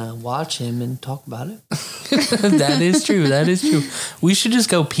we can watch him and talk about it. That is true. That is true. We should just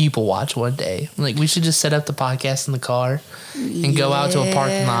go people watch one day. Like, we should just set up the podcast in the car and go out to a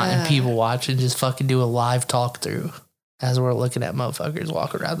parking lot and people watch and just fucking do a live talk through as we're looking at motherfuckers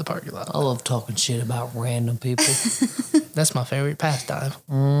walk around the parking lot. I love talking shit about random people. That's my favorite pastime.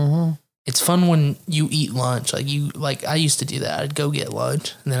 Mm-hmm. It's fun when you eat lunch. Like I used to do that. I'd go get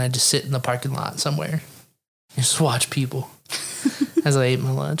lunch and then I'd just sit in the parking lot somewhere and just watch people as I ate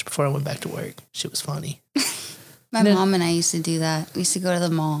my lunch before I went back to work. Shit was funny. My mom and I used to do that. We used to go to the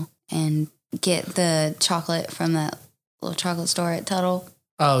mall and get the chocolate from that little chocolate store at Tuttle.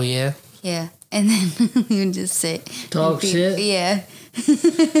 Oh, yeah? Yeah. And then we would just sit. Talk shit? Yeah.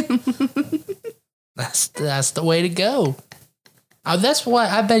 That's the way to go. That's why,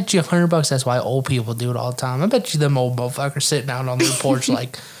 I bet you $100 that's why old people do it all the time. I bet you them old motherfuckers sitting out on their porch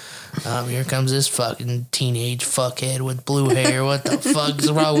like, here comes this fucking teenage fuckhead with blue hair. What the fuck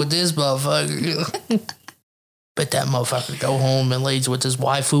is wrong with this motherfucker? Bet that motherfucker go home and lays with his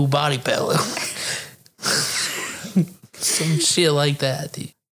waifu body pillow. Some shit like that,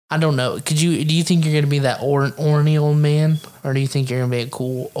 dude. I don't know. Do you think you're going to be that orny old man? Or do you think you're going to be a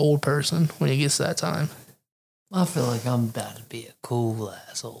cool old person when it gets to that time? I feel like I'm about to be a cool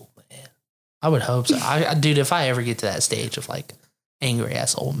ass old man. I would hope so. Dude, if I ever get to that stage of like angry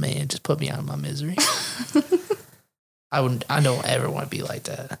ass old man, just put me out of my misery. I don't ever want to be like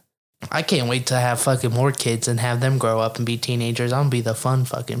that. I can't wait to have fucking more kids and have them grow up and be teenagers. I'm gonna be the fun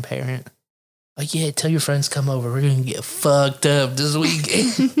fucking parent. Like, yeah, tell your friends come over. We're gonna get fucked up this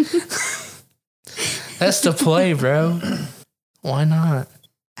weekend. That's the play, bro. Why not?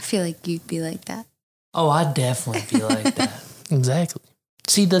 I feel like you'd be like that. Oh, I'd definitely be like that. Exactly.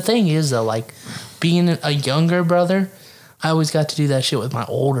 See, the thing is, though, like, being a younger brother, I always got to do that shit with my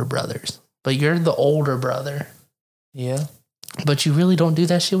older brothers. But you're the older brother. Yeah. But you really don't do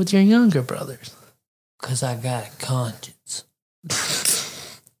that shit with your younger brothers. Because I got a conscience.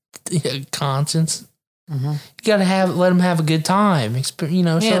 Yeah, conscience. Mm-hmm. You gotta let them have a good time. Yeah, show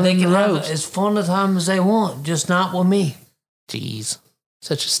they them can the have ropes. as fun a time as they want, just not with me. Jeez,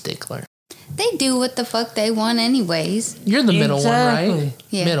 such a stickler. They do what the fuck they want anyways. You're the middle one, right? Exactly.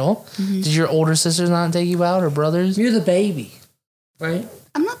 Yeah. Middle. Mm-hmm. Did your older sisters not take you out, or brothers? You're the baby, right?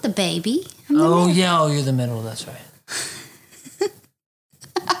 I'm not the baby. I'm the Oh, middle. yeah, you're the middle. That's right.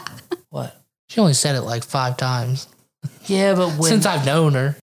 What? She only said it like 5 times Yeah, but when... since I've known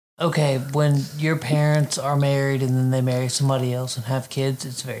her. Okay, when your parents are married and then they marry somebody else and have kids,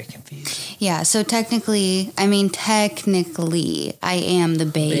 it's very confusing. Yeah, so technically, I am the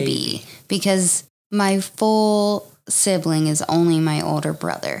baby. Because my full sibling is only my older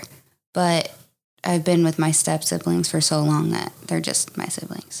brother. But I've been with my step siblings for so long that they're just my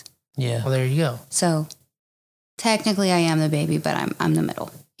siblings. Yeah. Well, there you go. So Technically, I am the baby, but I'm the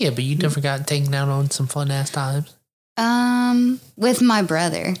middle. Yeah, but you never got taken out on some fun ass times. With my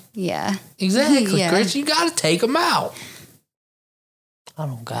brother, yeah. Exactly, Yeah. Chris. You gotta take them out. I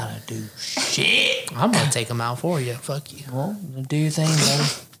don't gotta do shit. I'm gonna take them out for you. Fuck you. Well, do your thing, buddy.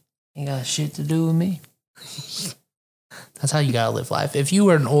 Ain't got shit to do with me. That's how you gotta live life. If you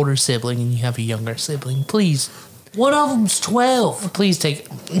are an older sibling and you have a younger sibling, please One of them's 12.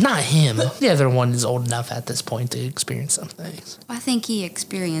 take not him. The other one is old enough at this point to experience some things. I think he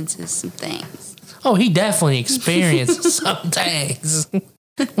experiences some things. Oh, he definitely experiences some things.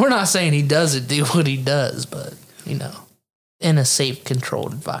 We're not saying he doesn't do what he does, but in a safe,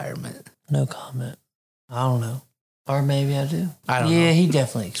 controlled environment. No comment. I don't know. Or maybe I do. I don't know. Yeah, he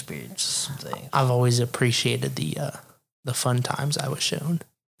definitely experiences some things. I've always appreciated the fun times I was shown.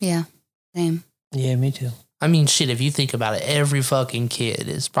 Yeah, same. Yeah, me too. I mean, shit, if you think about it, every fucking kid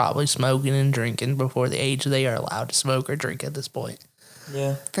is probably smoking and drinking before the age they are allowed to smoke or drink at this point.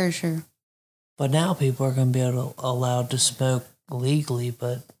 Yeah. For sure. But now people are going to be allowed to smoke legally,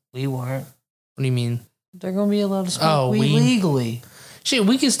 but we weren't. What do you mean? They're going to be allowed to smoke weed legally. Shit,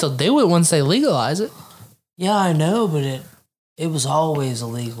 we can still do it once they legalize it. Yeah, I know, but it was always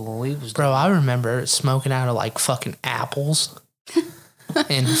illegal when we was. Bro, I remember smoking out of like fucking apples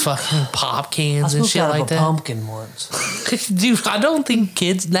and fucking pop cans and shit like a that. Pumpkin once. Dude, I don't think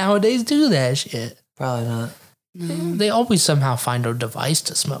kids nowadays do that shit. Probably not. They always somehow find a device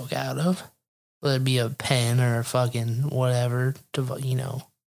to smoke out of. Whether it be a pen or a fucking whatever,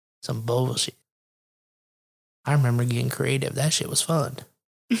 some bullshit. I remember getting creative. That shit was fun.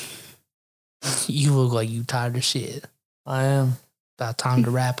 You look like you tired of shit. I am. About time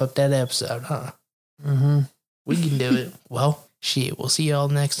to wrap up that episode, huh? Mm-hmm. We can do it. Well, shit, we'll see y'all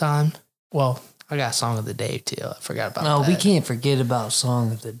next time. Well, I got Song of the Day, too. I forgot about that. No, we can't forget about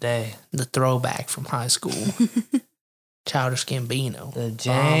Song of the Day. The throwback from high school. Childish Gambino. The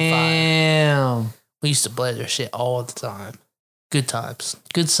jam. We used to play their shit all the time. Good times.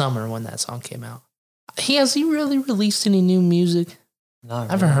 Good summer when that song came out. Has he really released any new music? Not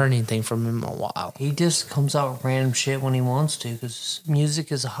I haven't heard anything from him in a while. He just comes out with random shit when he wants to because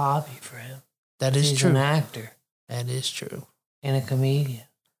music is a hobby for him. That is He's true. an actor. That is true. And a comedian.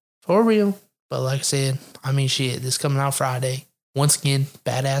 For real. But like I said, shit, this coming out Friday. Once again,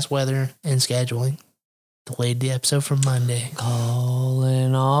 badass weather and scheduling. Delayed the episode from Monday.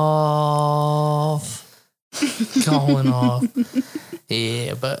 Calling off. Calling off.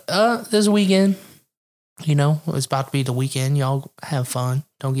 Yeah, but this weekend, it's about to be the weekend. Y'all have fun.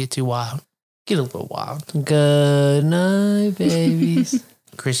 Don't get too wild. Get a little wild. Good night, babies.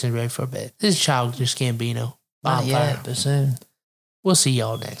 Christian's ready for bed. This is Childish Gambino. Not yet, but soon. We'll see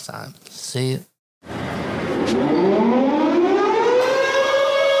y'all next time. See you.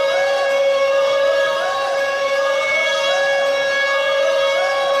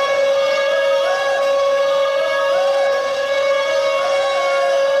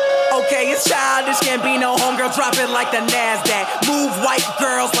 Okay, it's Childish Gambino, homegirl, drop it like the NASDAQ. Move white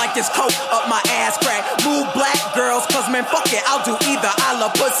girls like this coke up my ass crack. Move black girls, cause man, fuck it, I'll do either. I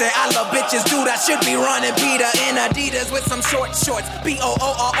love pussy, I love bitches, dude, I should be running Peter in Adidas with some short shorts. B-O-O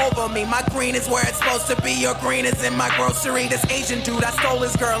all over me, my green is where it's supposed to be. Your green is in my grocery. This Asian dude, I stole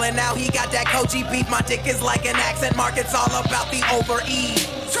his girl, and now he got that Koji beef. My dick is like an accent mark, it's all about the over-ease.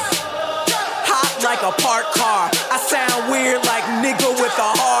 Hot like a parked car. I sound weird like nigga with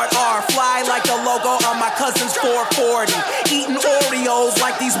a hard R. Fly like the logo on my cousin's 440. Eating Oreos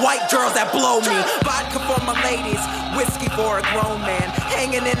like these white girls that blow me. Vodka for my ladies, whiskey for a grown man.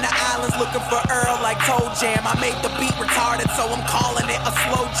 Hanging in the islands looking for Earl like Toe Jam. I made the beat retarded, so I'm calling it a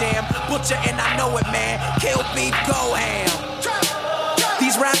slow jam. Butcher and I know it, man. Kill beef, go ham.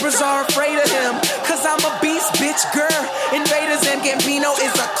 These rappers are afraid of him, cause I'm a beast, bitch, girl. Invaders and Gambino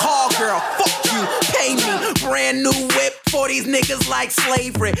is a call girl. Fuck you, pay me. Brand new whip for these niggas like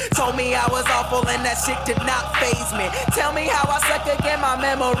slavery. Told me I was awful and that shit did not faze me. Tell me how I suck again, my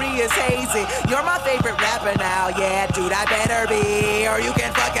memory is hazy. You're my favorite rapper now, yeah, dude, I better be. Or you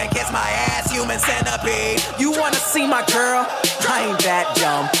can fucking kiss my ass, human centipede. You wanna see my girl? I ain't that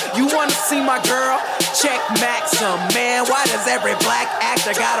dumb. You wanna see my girl? Check Maxim. Man, why does every black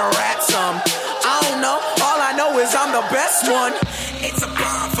actor gotta rap some? I don't know, all I know is I'm the best one. It's a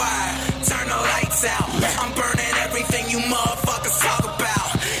bonfire, turn the lights out. I'm burning everything you motherfuckers talk about.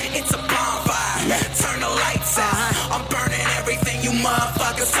 It's a bonfire, turn the lights out. I'm burning everything you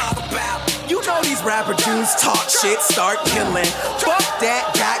motherfuckers talk about. You know these These rapper dudes talk shit, start killing. Fuck that,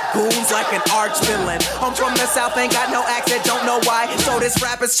 got goons like an arch villain. I'm from the South, ain't got no accent, don't know why. So this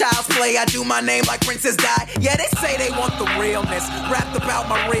rapper's child's play, I do my name like Princess Di. Yeah, they say they want the realness, rapped about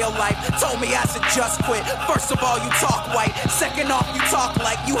my real life. Told me I should just quit. First of all, you talk white. Second off, you talk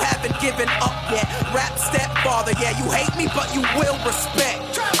like you haven't given up yet. Rap stepfather, yeah, you hate me, but you will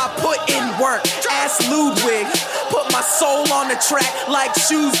respect. I put in work, ask Ludwig. Put my soul on the track like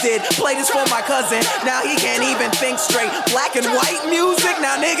Shoes did. Play this for my cousin, now he can't even think straight. Black and white music,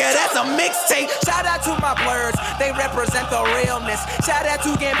 now nigga, that's a mixtape. Shout out to my blurs, they represent the realness. Shout out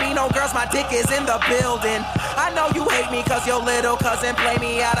to Gambino girls, my dick is in the building. I know you hate me cause your little cousin play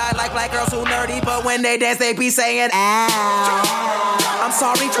me out. I like black girls who nerdy, but when they dance they be saying ow. I'm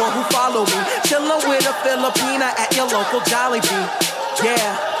sorry for who follow me. Chillin' with a Filipina at your local Jollibee.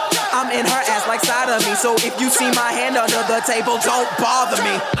 Yeah, I'm in her ass like side of me. So if you see my hand under the table, don't bother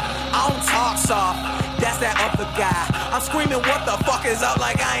me. I don't talk soft, that's that other guy. I'm screaming what the fuck is up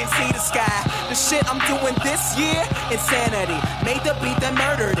like I ain't see the sky. The shit I'm doing this year, insanity. Made the beat that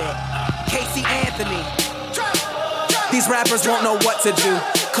murdered it, Casey Anthony. These rappers won't know what to do,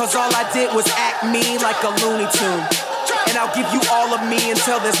 cause all I did was act me like a Looney Tune. And I'll give you all of me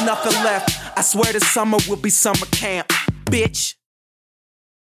until there's nothing left. I swear this summer will be summer camp, bitch.